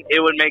Kagan,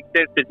 it would make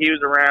sense because he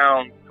was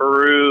around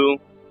Peru,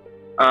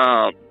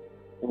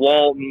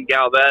 Walton,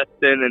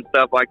 Galveston, and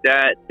stuff like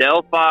that.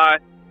 Delphi,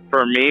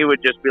 for me,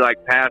 would just be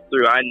pass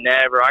through. I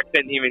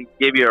couldn't even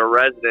give you a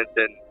residence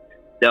in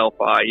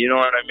Delphi, you know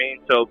what I mean?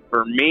 So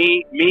for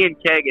me and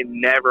Kagan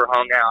never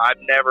hung out.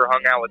 I've never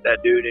hung out with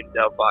that dude in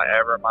Delphi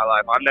ever in my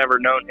life. I've never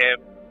known him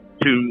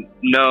to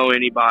know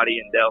anybody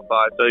in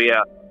Delphi. So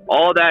yeah,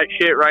 all that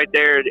shit right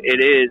there,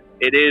 it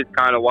is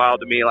kind of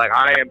wild to me.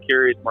 I am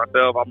curious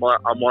myself. I'm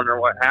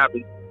wondering what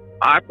happens.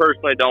 I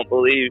personally don't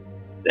believe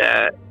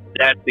that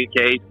that's the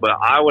case, but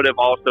I would have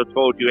also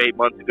told you 8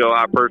 months ago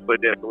I personally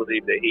didn't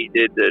believe that he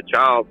did the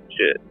child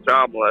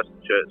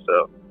molesting shit.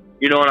 So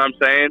you know what I'm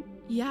saying?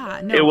 Yeah,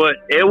 no.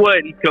 It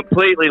wouldn't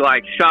completely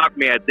shock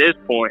me at this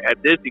point,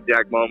 at this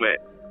exact moment,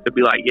 to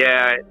be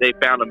yeah, they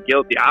found him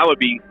guilty.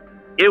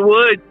 It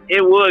would,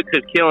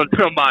 because killing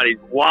somebody's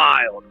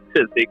wild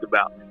to think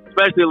about,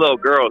 especially little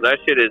girls. That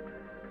shit is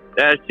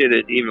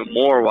even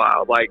more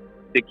wild.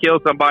 To kill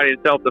somebody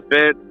in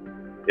self-defense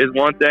is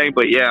one thing,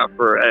 but yeah,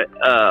 for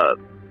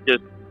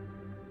just,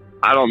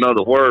 I don't know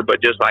the word, but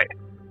just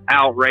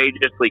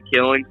outrageously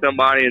killing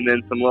somebody and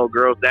then some little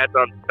girls, that's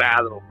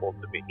unfathomable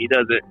to me.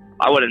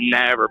 I would have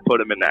never put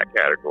him in that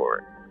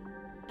category.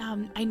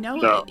 I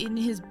know in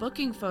his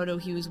booking photo,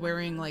 he was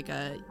wearing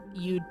a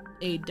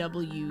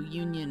UAW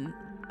union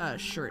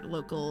shirt,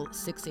 local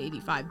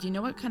 685. Do you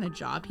know what kind of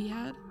job he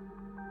had?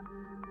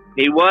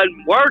 He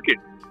wasn't working.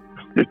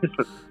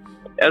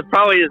 That's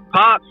probably his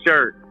pop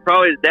shirt,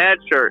 probably his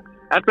dad's shirt.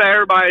 That's what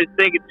everybody's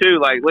thinking too.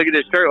 Look at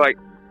his shirt.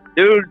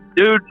 Dude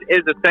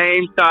is the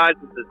same size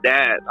as his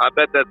dad. I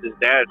bet that's his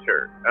dad's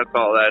shirt. That's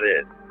all that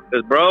is.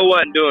 Because bro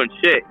wasn't doing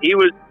shit. He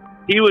was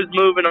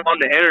moving on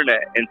the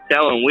internet and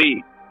selling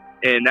weed,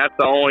 and that's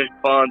the only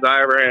funds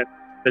I ever had.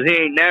 Because he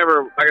ain't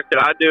never, like I said,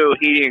 I do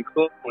heating and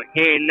cooling.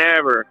 He ain't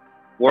never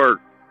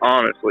worked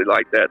honestly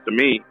like that to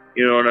me.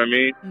 You know what I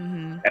mean?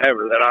 Mm-hmm.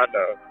 Ever that I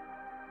know.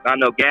 Not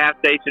no gas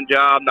station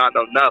job. Not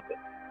no nothing.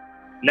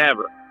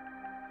 Never.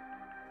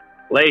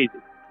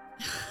 Lazy.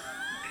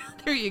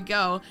 There you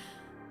go.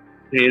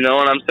 You know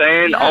what I'm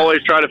saying? Yeah.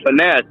 Always try to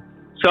finesse.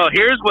 So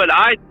here's what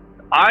I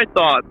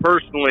thought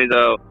personally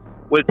though.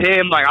 With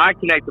him, I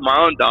connected my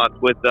own dots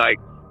with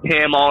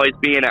him always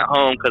being at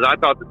home, because I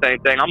thought the same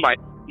thing. I'm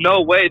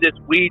no way this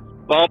weed's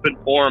bumping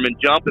for him and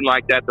jumping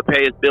like that to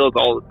pay his bills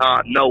all the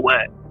time. No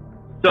way.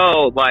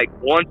 So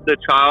once the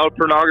child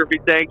pornography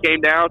thing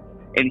came down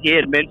and he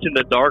had mentioned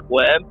the dark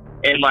web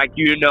and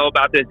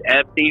about this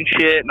Epstein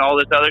shit and all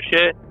this other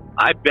shit,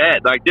 I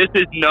bet this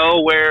is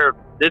nowhere.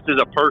 This is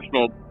a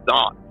personal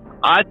thought.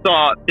 I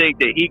think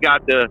that he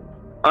got the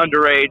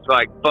underage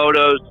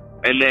photos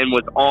and then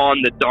was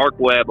on the dark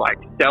web,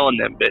 selling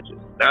them bitches.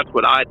 That's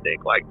what I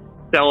think,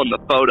 selling the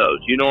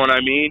photos. You know what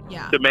I mean?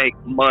 Yeah. To make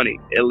money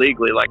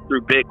illegally,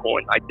 through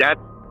Bitcoin.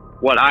 That's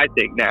what I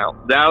think now.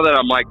 Now that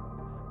I'm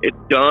it's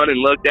done and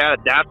looked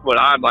at, that's what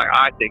I'm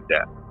I think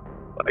that.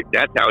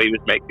 That's how he was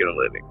making a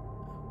living.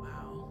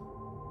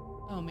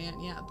 Wow. Oh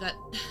man, yeah. That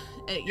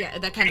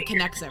kind of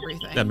connects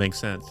everything. That makes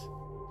sense.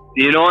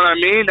 You know what I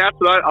mean? That's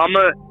what I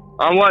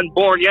wasn't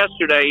born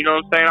yesterday. You know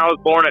what I'm saying? I was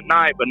born at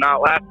night, but not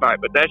last night.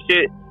 But that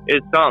shit is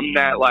something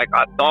that I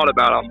thought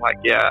about. I'm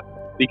yeah,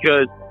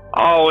 because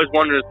I always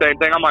wondered the same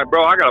thing. I'm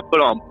bro, I gotta put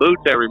on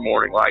boots every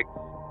morning.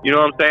 You know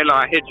what I'm saying?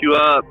 I hit you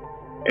up,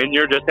 and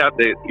you're just at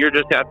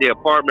the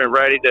apartment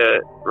ready.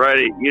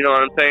 You know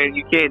what I'm saying?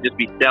 You can't just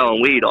be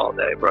selling weed all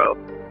day, bro.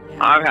 Yeah.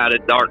 I've had a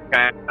dark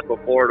past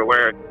before to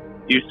where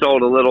you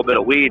sold a little bit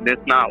of weed, and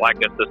it's not a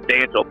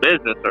substantial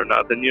business or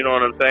nothing. You know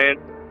what I'm saying?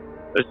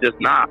 It's just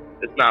not.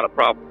 It's not a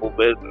profitable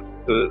business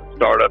to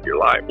start up your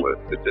life with.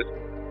 It's just.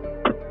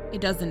 It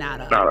doesn't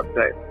add up. Not a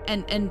thing.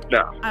 And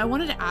no. I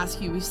wanted to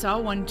ask you, we saw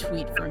one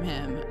tweet from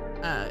him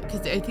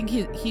because I think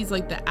he's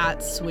like the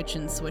at Switch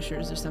and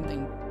Swishers or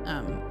something.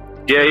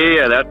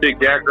 Yeah, that's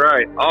exactly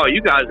right. Oh,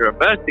 you guys are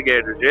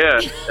investigators.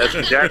 Yeah, that's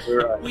exactly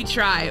right. We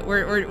try.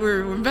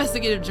 We're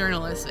investigative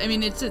journalists. I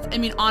mean, it's just. I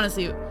mean,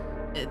 honestly,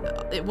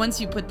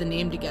 once you put the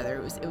name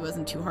together, it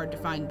wasn't too hard to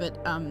find. But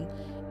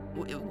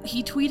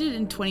he tweeted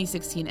in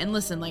 2016. And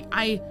listen, like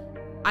I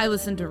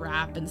listen to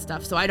rap and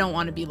stuff, so I don't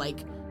want to be like,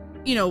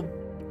 you know,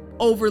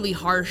 overly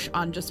harsh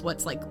on just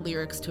what's like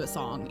lyrics to a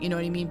song. You know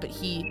what I mean? But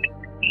he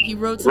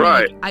wrote something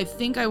like, I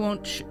think I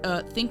won't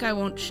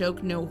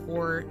choke no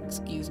whore,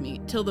 excuse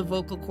me, till the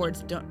vocal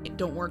cords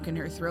don't work in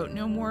her throat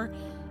no more.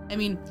 I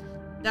mean,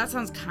 that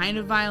sounds kind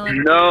of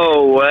violent.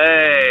 No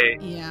way.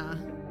 Yeah.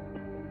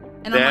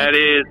 And that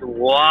is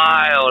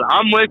wild.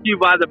 I'm with you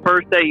by the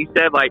first day you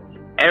said, like,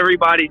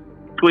 everybody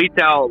tweets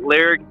out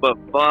lyrics but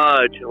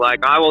fudge.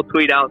 Like, I will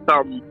tweet out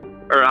something,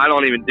 or I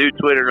don't even do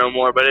Twitter no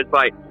more, but it's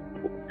like,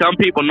 some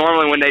people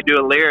normally when they do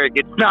a lyric,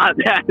 it's not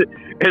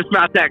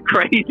that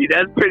crazy.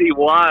 That's pretty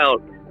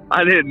wild.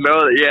 I didn't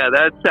know that. Yeah,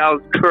 that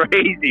sounds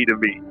crazy to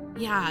me.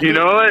 Yeah. You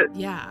know what?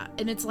 Yeah.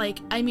 And it's like,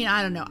 I mean,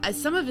 I don't know.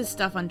 Some of his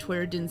stuff on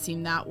Twitter didn't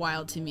seem that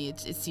wild to me.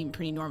 It seemed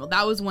pretty normal.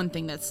 That was one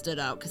thing that stood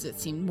out because it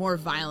seemed more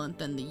violent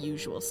than the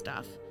usual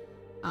stuff.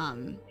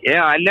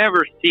 Yeah, I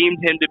never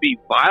seemed him to be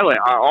violent.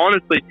 I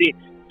honestly see.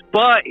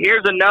 But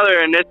here's another,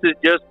 and this is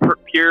just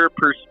pure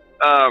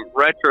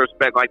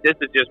retrospect. Like, this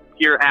is just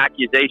pure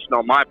accusation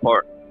on my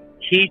part.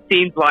 He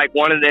seems like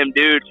one of them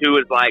dudes who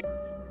is like,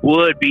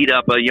 would beat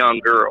up a young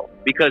girl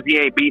because he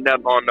ain't beating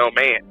up on no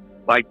man.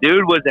 Like,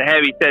 dude was a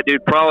heavy set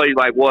dude, probably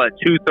like, what,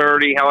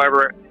 230,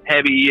 however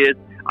heavy he is.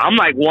 I'm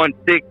like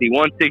 160,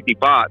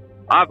 165.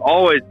 I've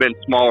always been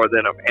smaller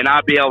than him, and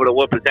I'd be able to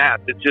whoop his ass.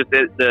 It's just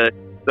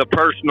the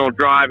personal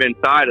drive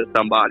inside of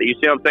somebody. You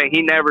see what I'm saying?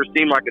 He never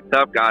seemed like a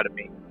tough guy to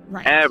me.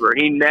 Right. Ever.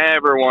 He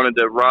never wanted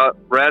to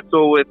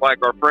wrestle with,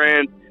 like, our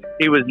friends.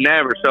 He was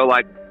never. So,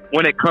 like,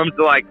 when it comes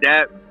to, like,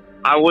 that,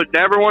 I would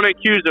never want to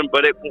accuse him,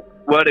 but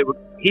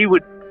he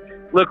would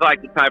look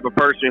like the type of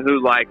person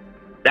who, like,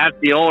 that's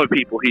the only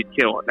people he's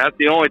killing. That's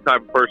the only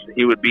type of person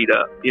he would beat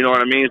up. You know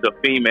what I mean? It's a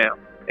female,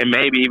 and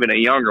maybe even a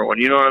younger one.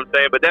 You know what I'm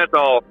saying? But that's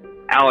all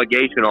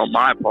allegation on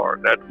my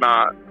part. That's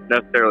not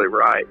necessarily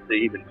right to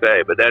even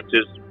say, but that's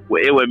just,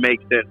 it would make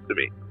sense to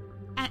me.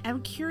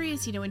 I'm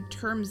curious, you know, in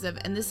terms of,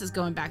 and this is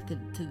going back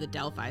to the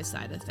Delphi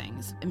side of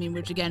things. I mean,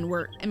 which again,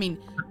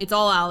 it's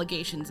all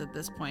allegations at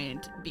this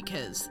point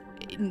because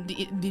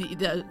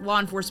the law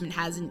enforcement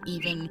hasn't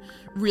even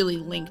really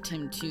linked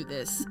him to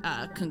this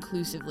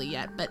conclusively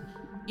yet. But,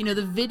 you know,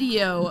 the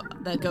video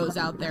that goes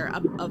out there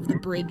of the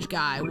bridge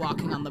guy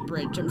walking on the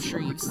bridge, I'm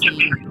sure you've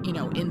seen, you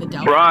know, in the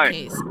Delphi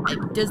case.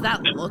 Does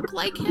that look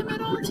like him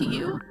at all to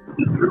you?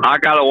 I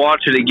got to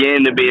watch it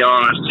again, to be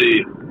honest with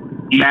you.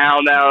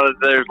 Now that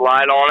there's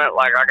light on it,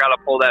 like, I got to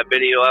pull that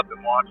video up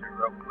and watch it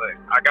real quick.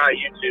 I got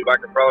YouTube. I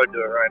could probably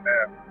do it right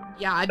now.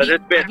 Yeah, I'd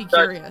be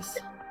curious.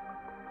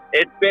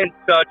 It's been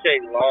such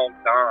a long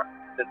time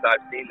since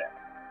I've seen that.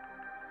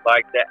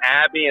 Like, the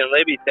Abby and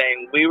Libby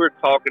thing, we were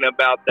talking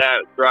about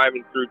that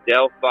driving through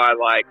Delphi,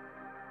 like,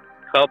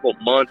 a couple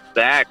months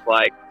back.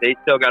 Like, they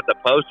still got the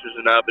posters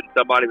and up, and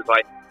somebody was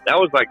like, that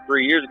was like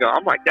 3 years ago.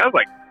 I'm like, that was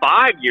like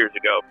 5 years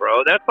ago,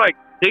 bro. That's like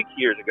 6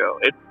 years ago.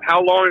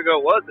 How long ago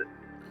was it?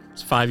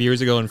 It's 5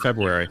 years ago in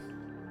February.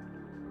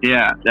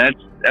 Yeah, that's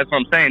what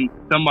I'm saying.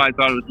 Somebody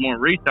thought it was more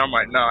recent. I'm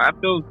like, no, I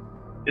feel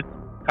it's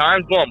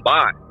time's going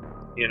by,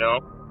 you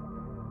know.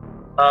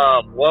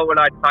 What would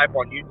I type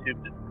on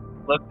YouTube to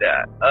look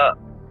that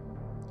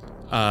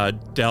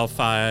up?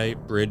 Delphi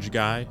Bridge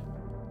Guy.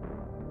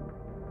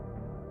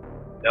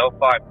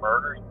 Delphi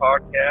Murders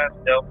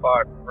Podcast.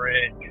 Delphi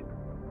Bridge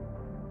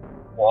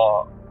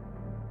Walk.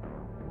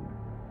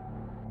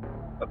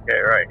 Okay,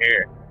 right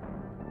here.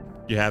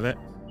 You have it?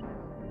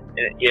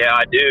 Yeah,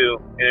 I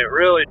do, and it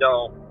really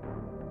don't.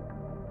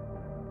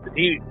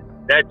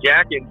 That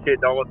jacket and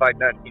shit don't look like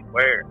nothing he's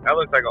wearing. That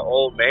looks like an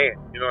old man.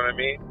 You know what I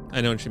mean?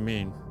 I know what you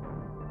mean.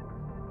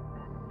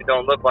 It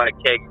don't look like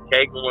Kagan.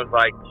 Kagan was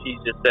like, she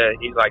just said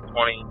he's like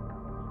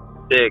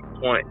 26,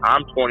 20.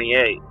 I'm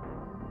 28.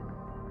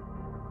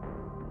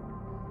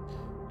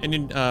 And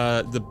in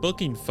the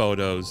booking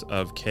photos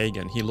of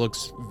Kagan, he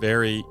looks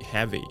very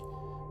heavy,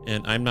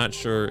 and I'm not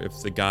sure if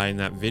the guy in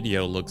that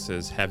video looks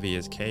as heavy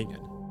as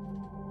Kagan.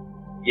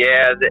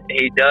 Yeah,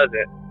 he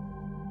doesn't.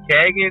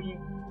 Kagan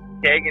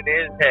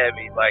is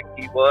heavy. Like,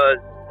 he was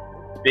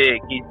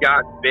big. He's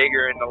gotten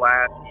bigger in the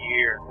last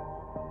year,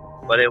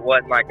 but it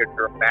wasn't like a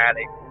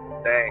dramatic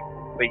thing.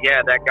 But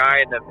yeah, that guy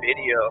in the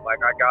video, like,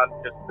 I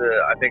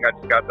think I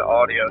just got the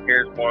audio.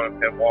 Here's one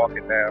of him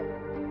walking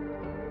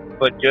down.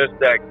 But just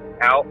that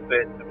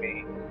outfit to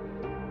me,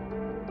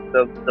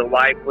 the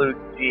light blue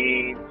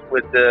jeans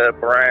with the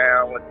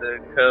brown, with the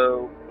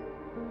coat,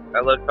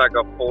 that looks like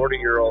a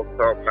 40-year-old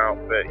something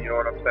outfit. You know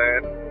what I'm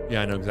saying?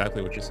 Yeah, I know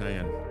exactly what you're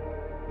saying.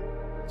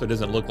 So it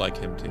doesn't look like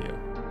him to you?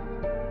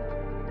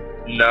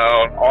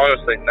 No,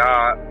 honestly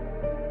not.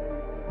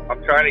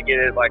 I'm trying to get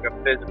it like a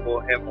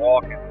physical him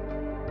walking.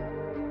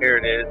 Here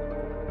it is.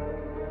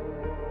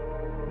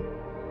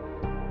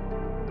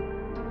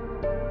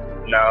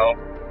 No,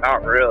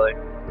 not really.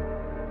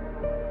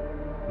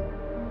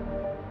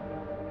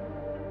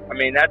 I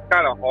mean, that's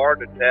kind of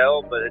hard to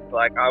tell, but it's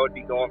like I would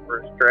be going for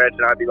a stretch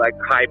and I'd be like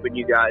hyping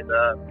you guys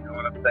up. You know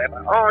what I'm saying?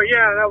 Like, oh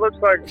yeah, that looks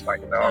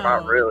like no,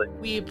 not really.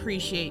 We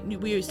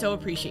so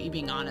appreciate you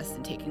being honest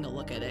and taking a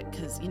look at it,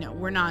 because, you know,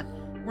 we're not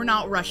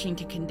rushing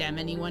to condemn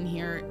anyone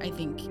here. I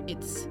think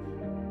it's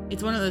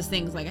one of those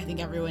things, like, I think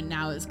everyone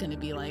now is going to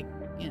be like,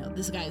 you know,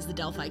 this guy is the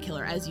Delphi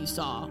killer, as you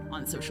saw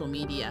on social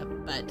media.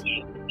 But,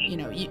 you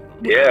know,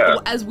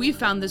 as we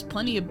found, there's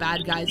plenty of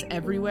bad guys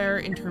everywhere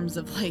in terms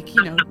of, like,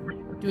 you know,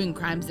 doing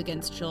crimes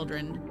against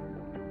children.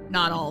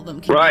 Not all of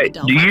them can be the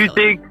Delphi killer.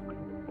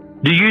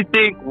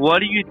 What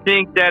do you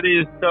think that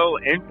is so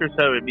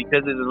interesting of it?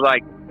 Because it's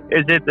like,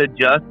 is it the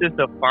justice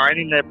of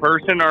finding that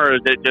person, or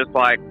is it just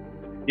like,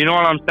 you know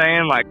what I'm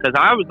saying? Like, because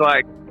I was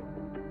like,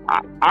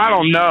 I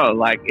don't know.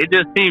 Like, it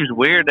just seems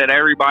weird that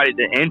everybody's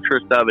the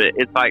interest of it.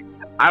 It's like,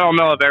 I don't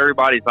know if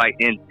everybody's like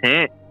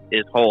intent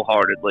is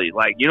wholeheartedly.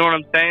 Like, you know what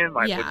I'm saying?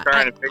 Like, we're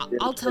trying to figure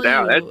it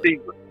out.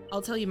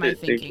 I'll tell you my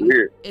thinking.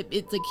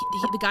 It's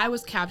like the guy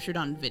was captured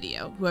on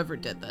video, whoever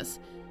did this,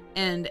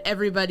 and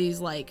everybody's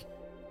like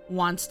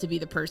wants to be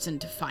the person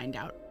to find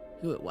out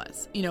who it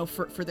was, you know,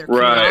 for their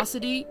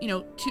curiosity, you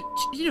know,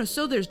 to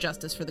so there's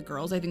justice for the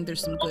girls. I think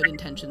there's some good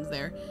intentions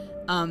there.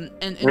 And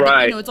you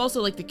know, it's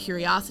also like the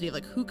curiosity of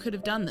like, who could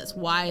have done this?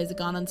 Why has it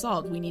gone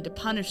unsolved? We need to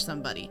punish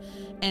somebody.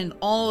 And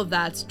all of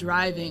that's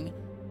driving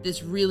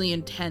this really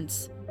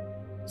intense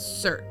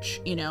search,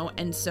 you know?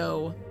 And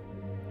so,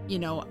 you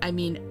know, I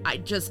mean, I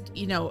just,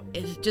 you know,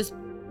 it's just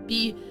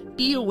be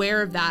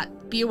aware of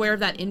that. Be aware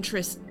of that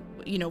interest,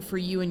 you know, for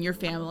you and your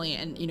family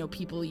and, you know,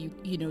 people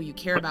you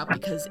care about,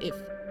 because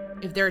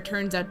if there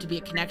turns out to be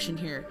a connection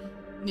here,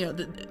 you know,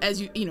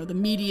 the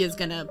media is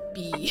gonna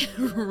be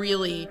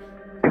really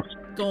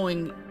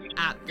going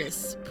at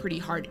this pretty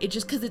hard. It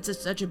just because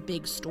it's such a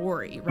big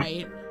story,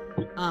 right?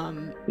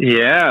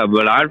 Yeah,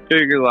 but I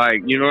figure,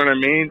 like, you know what I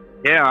mean?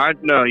 Yeah, I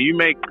know you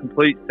make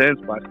complete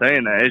sense by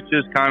saying that. It's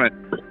just kind of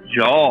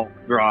jaw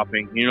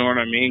dropping, you know what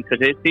I mean?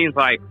 Because it seems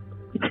like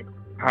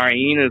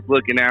hyenas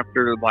looking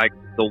after like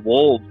the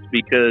wolves,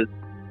 because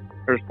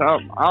there's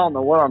something, I don't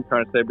know what I'm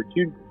trying to say, but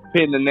you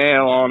pin the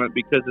nail on it,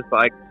 because it's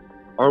like,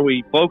 are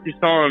we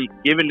focused on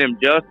giving them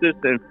justice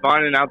and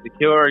finding out the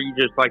killer? Or are you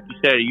just, like you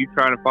said, are you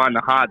trying to find the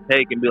hot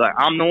take and be like,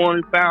 I'm the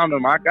one who found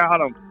him, I got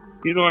him?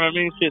 You know what I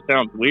mean? Shit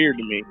sounds weird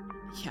to me.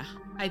 Yeah,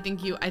 I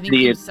think you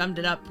summed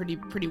it up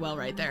pretty well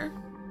right there.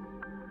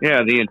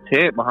 Yeah, the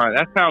intent behind it.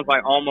 That sounds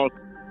like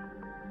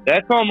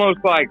that's almost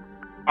like,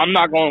 I'm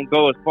not going to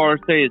go as far as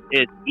say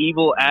it's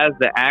evil as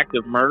the act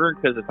of murder,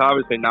 because it's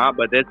obviously not,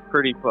 but it's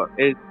pretty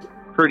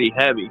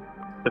heavy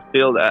to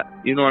feel that.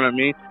 You know what I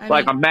mean?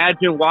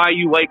 Imagine why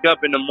you wake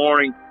up in the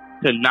morning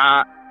to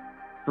not,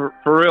 for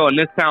real, and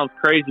this sounds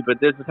crazy, but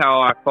this is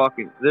how I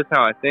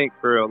think,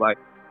 for real. Like,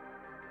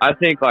 I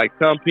think, like,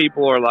 some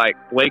people are, like,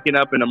 waking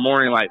up in the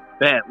morning like,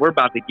 bet, we're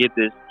about to get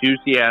this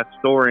juicy-ass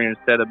story,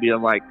 instead of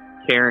being, like,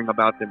 caring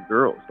about them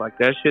girls. Like,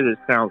 that shit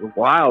sounds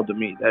wild to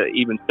me that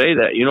even say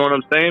that. You know what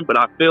I'm saying? But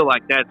I feel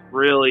like that's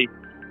really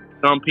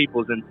some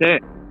people's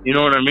intent. You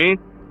know what I mean?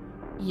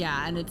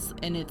 Yeah, and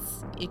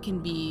it can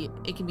be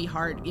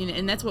hard,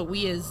 and that's what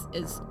we as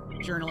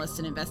journalists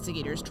and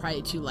investigators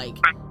try to, like,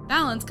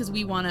 balance, because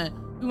we want to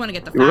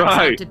get the facts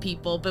out to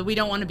people, but we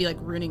don't want to be like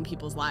ruining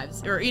people's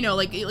lives, or, you know,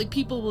 like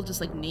people will just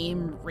like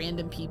name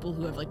random people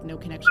who have like no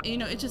connection. You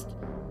know,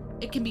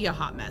 it can be a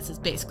hot mess. Is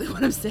basically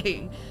what I'm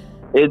saying.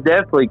 It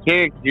definitely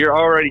can, because you're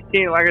already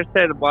seeing, like I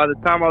said, by the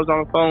time I was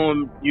on the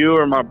phone with you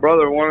or my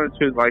brother, one or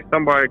two, like,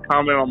 somebody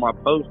comment on my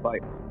post,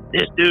 like,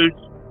 this dude's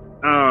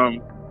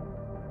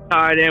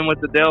tied in with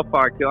the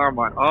Delphi killer. I'm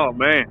like, oh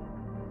man,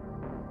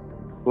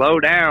 slow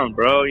down,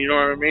 bro. You know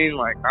what I mean?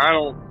 Like,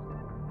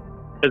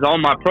 because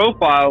on my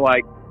profile,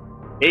 like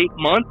 8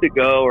 months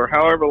ago or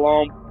however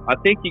long, I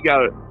think me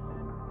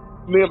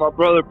and my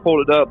brother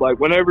pulled it up, like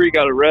whenever he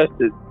got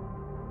arrested.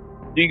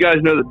 Do you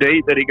guys know the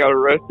date that he got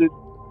arrested?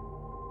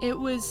 It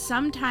was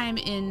sometime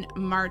in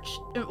March.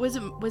 Was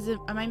it?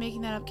 Am I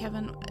making that up,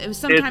 Kevin? It was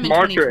sometime in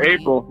March or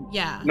April.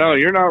 Yeah. No,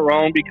 you're not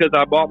wrong, because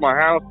I bought my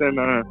house in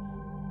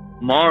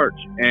March,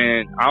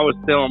 and I was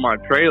still in my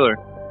trailer,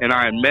 and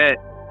I had met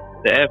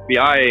the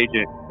FBI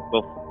agent,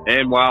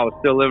 and while I was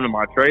still living in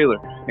my trailer,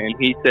 and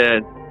he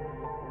said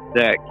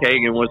that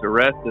Kagan was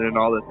arrested and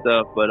all this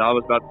stuff. But I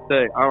was about to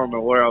say, I don't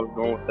know where I was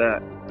going with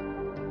that.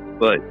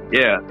 But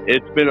yeah,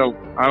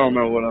 I don't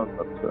know what I was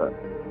about to say.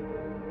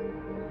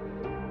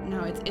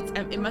 No,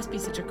 it must be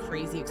such a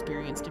crazy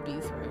experience to be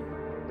through.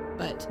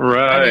 But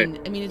right.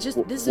 I mean, this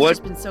has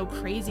just been so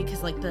crazy,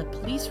 because like the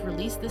police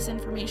released this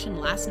information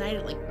last night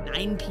at like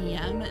 9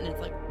 p.m. and it's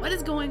like, what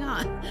is going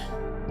on?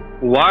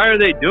 Why are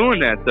they doing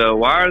that though?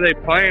 Why are they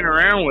playing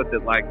around with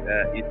it like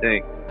that, you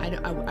think?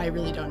 I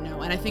really don't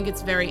know. And I think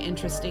it's very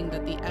interesting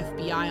that the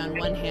FBI on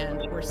one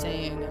hand were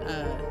saying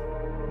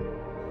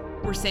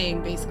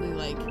basically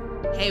like,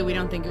 hey, we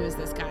don't think it was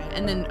this guy.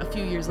 And then a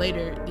few years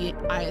later, the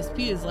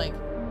ISP is like,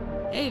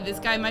 hey, this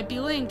guy might be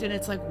linked. And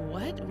it's like,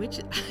 what? Which,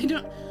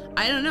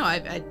 I don't know.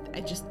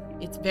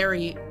 it's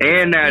very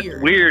And that's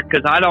weird. weird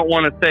because I don't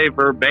want to say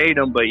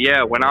verbatim, but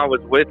yeah, when I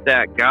was with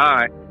that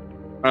guy,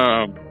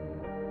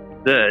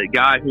 the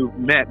guy who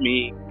met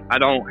me, I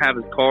don't have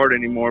his card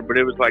anymore, but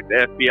it was like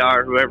the FBI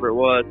or whoever it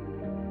was.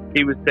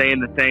 He was saying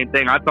the same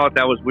thing. I thought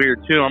that was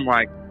weird too. I'm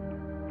like,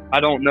 I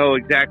don't know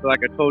exactly,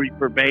 like I told you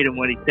verbatim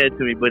what he said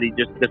to me, but he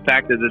just, the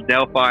fact that the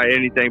Delphi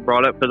anything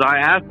brought up, because I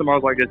asked him, I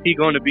was like, is he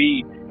going to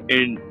be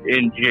in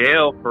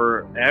jail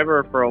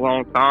forever for a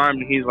long time?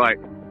 And he's like,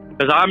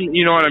 because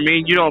you know what I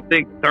mean? You don't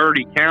think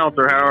 30 counts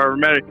or however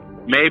many,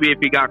 maybe if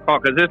he got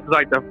caught, because this is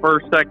like the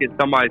first second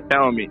somebody's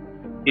telling me.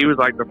 He was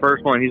like the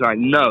first one. He's like,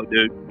 no,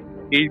 dude.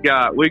 We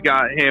got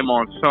him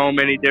on so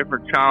many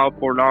different child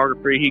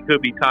pornography. He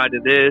could be tied to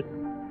this.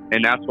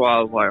 And that's why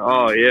I was like,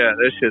 oh, yeah,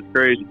 this shit's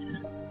crazy.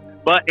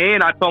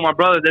 And I told my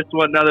brother, this is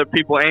what other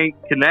people ain't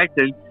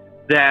connecting,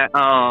 that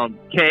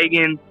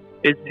Kagan,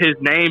 his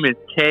name is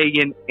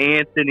Kagan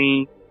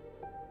Anthony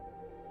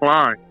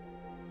Klein.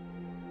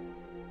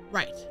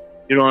 Right.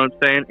 You know what I'm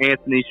saying?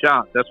 Anthony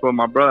Shot. That's what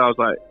my brother, I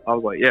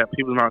was like, yeah,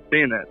 people not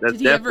seeing that. That's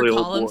did he ever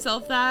definitely call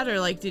himself that?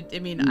 Or like,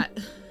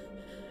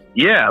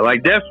 Yeah,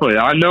 like definitely.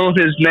 I know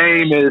his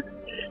name is,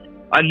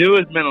 I knew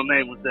his middle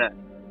name was that.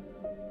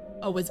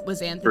 Oh, was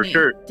Anthony? For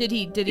sure. Did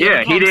he?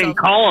 Yeah, he didn't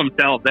call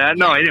himself that.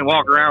 Yeah. No, he didn't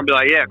walk around and be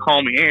like, yeah,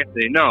 call me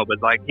Anthony. No,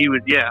 but like he was,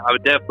 yeah, I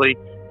would definitely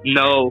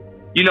know.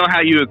 You know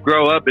how you would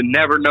grow up and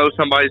never know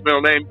somebody's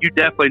middle name? You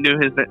definitely knew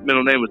his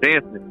middle name was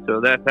Anthony.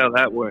 So that's how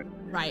that went.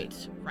 Right.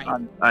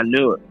 I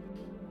knew it.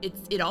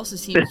 It also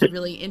seems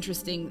really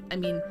interesting. I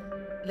mean,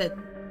 that,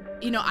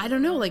 you know, I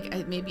don't know, like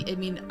I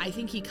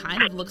think he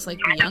kind of looks like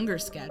the younger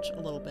Sketch a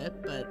little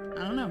bit, but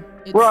I don't know.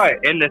 Right,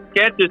 and the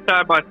sketches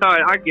side by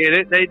side, I get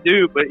it, they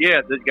do, but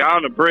yeah, the guy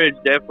on the bridge,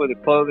 definitely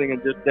the clothing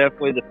and just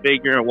definitely the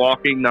figure and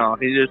walking, no,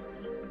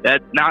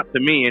 that's not to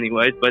me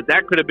anyways, but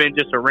that could have been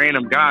just a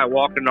random guy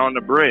walking on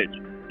the bridge,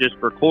 just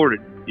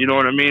recorded, you know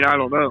what I mean? I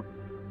don't know.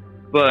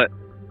 But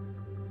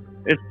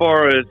as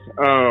far as,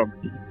 I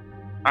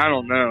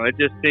don't know, it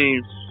just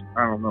seems,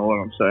 I don't know what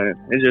I'm saying.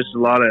 It's just a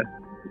lot of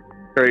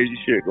crazy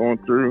shit going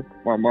through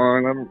my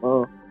mind. I don't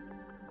know.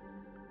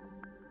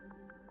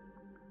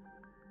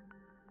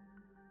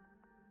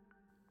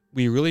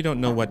 We really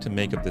don't know what to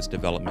make of this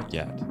development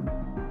yet.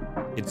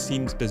 It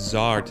seems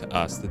bizarre to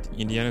us that the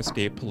Indiana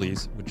State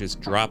Police would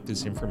just drop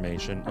this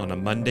information on a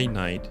Monday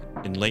night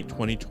in late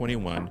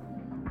 2021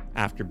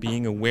 after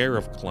being aware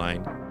of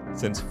Klein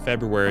since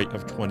February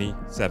of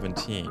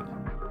 2017.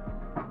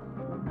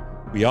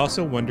 We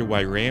also wonder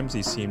why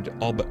Ramsey seemed to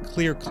all but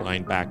clear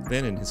Klein back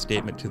then in his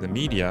statement to the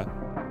media,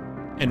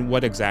 and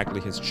what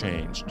exactly has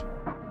changed.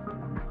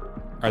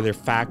 Are there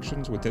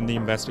factions within the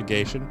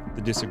investigation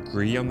that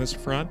disagree on this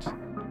front?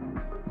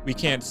 We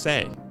can't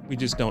say, we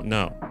just don't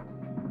know.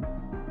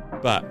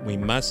 But we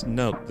must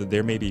note that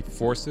there may be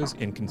forces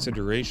and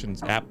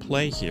considerations at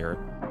play here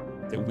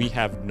that we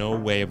have no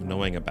way of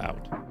knowing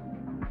about.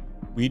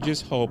 We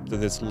just hope that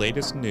this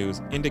latest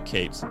news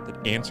indicates that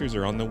answers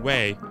are on the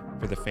way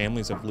for the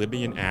families of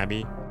Libby and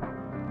Abby,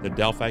 the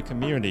Delphi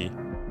community,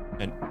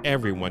 and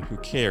everyone who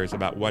cares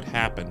about what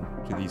happened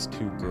to these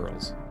two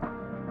girls.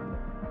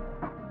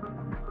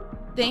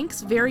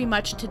 Thanks very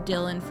much to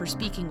Dylan for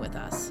speaking with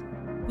us.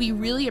 We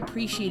really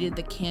appreciated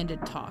the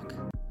candid talk.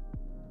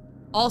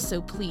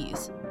 Also,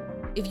 please,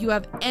 if you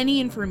have any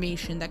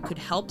information that could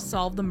help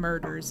solve the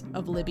murders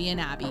of Libby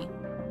and Abby,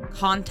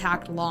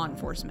 contact law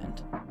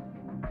enforcement.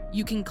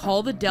 You can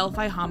call the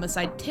Delphi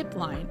Homicide Tip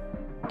Line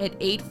at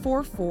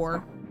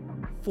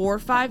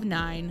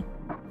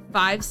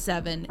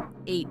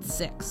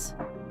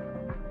 844-459-5786.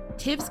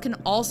 Tips can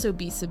also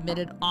be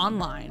submitted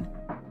online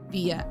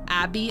via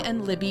Abby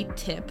and Libby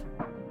Tip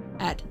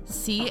at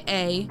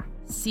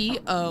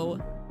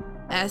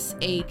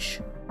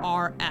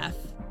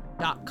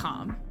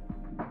cacoshrf.com.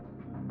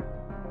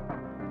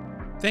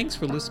 Thanks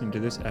for listening to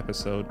this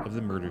episode of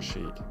The Murder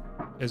Sheet.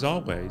 As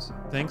always,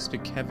 thanks to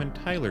Kevin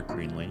Tyler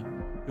Greenlee,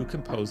 who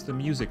composed the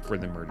music for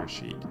The Murder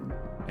Sheet,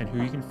 and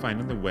who you can find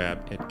on the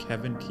web at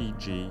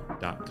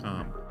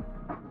kevintg.com.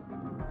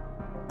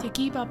 To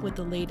keep up with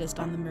the latest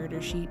on The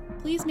Murder Sheet,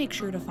 please make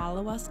sure to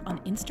follow us on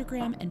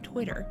Instagram and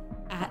Twitter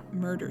at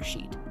Murder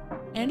Sheet,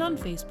 and on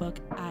Facebook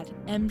at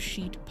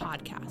MSheet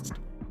Podcast,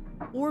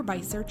 or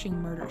by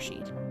searching Murder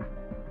Sheet.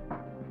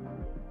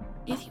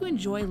 If you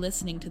enjoy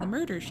listening to The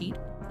Murder Sheet,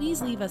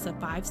 please leave us a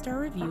 5-star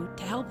review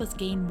to help us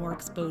gain more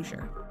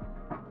exposure.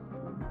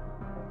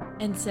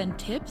 And send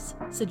tips,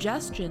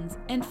 suggestions,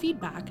 and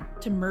feedback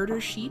to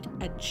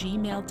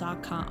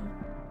murdersheet@gmail.com.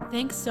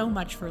 Thanks so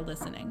much for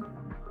listening.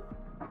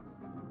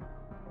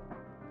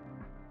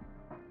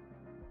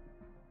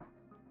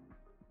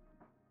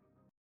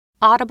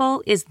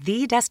 Audible is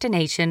the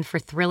destination for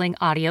thrilling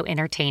audio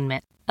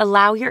entertainment.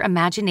 Allow your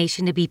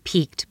imagination to be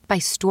piqued by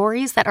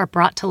stories that are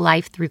brought to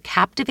life through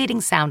captivating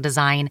sound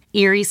design,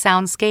 eerie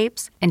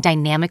soundscapes, and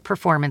dynamic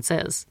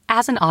performances.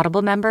 As an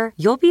Audible member,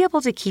 you'll be able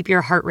to keep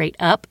your heart rate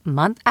up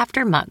month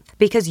after month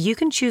because you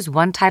can choose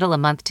one title a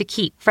month to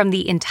keep from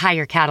the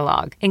entire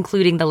catalog,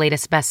 including the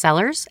latest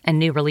bestsellers and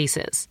new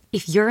releases.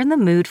 If you're in the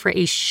mood for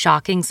a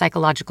shocking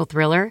psychological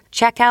thriller,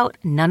 check out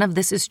None of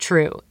This Is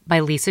True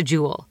by Lisa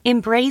Jewell.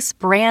 Embrace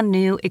brand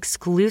new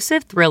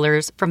exclusive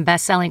thrillers from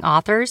best-selling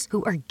authors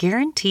who are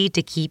guaranteed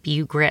to keep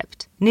you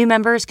gripped. New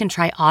members can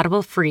try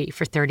Audible free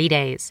for 30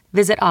 days.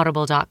 Visit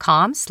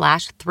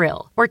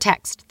audible.com/thrill or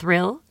text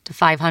thrill to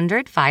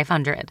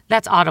 500-500.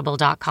 That's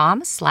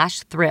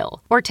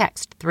audible.com/thrill or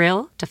text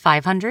thrill to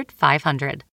 500-500.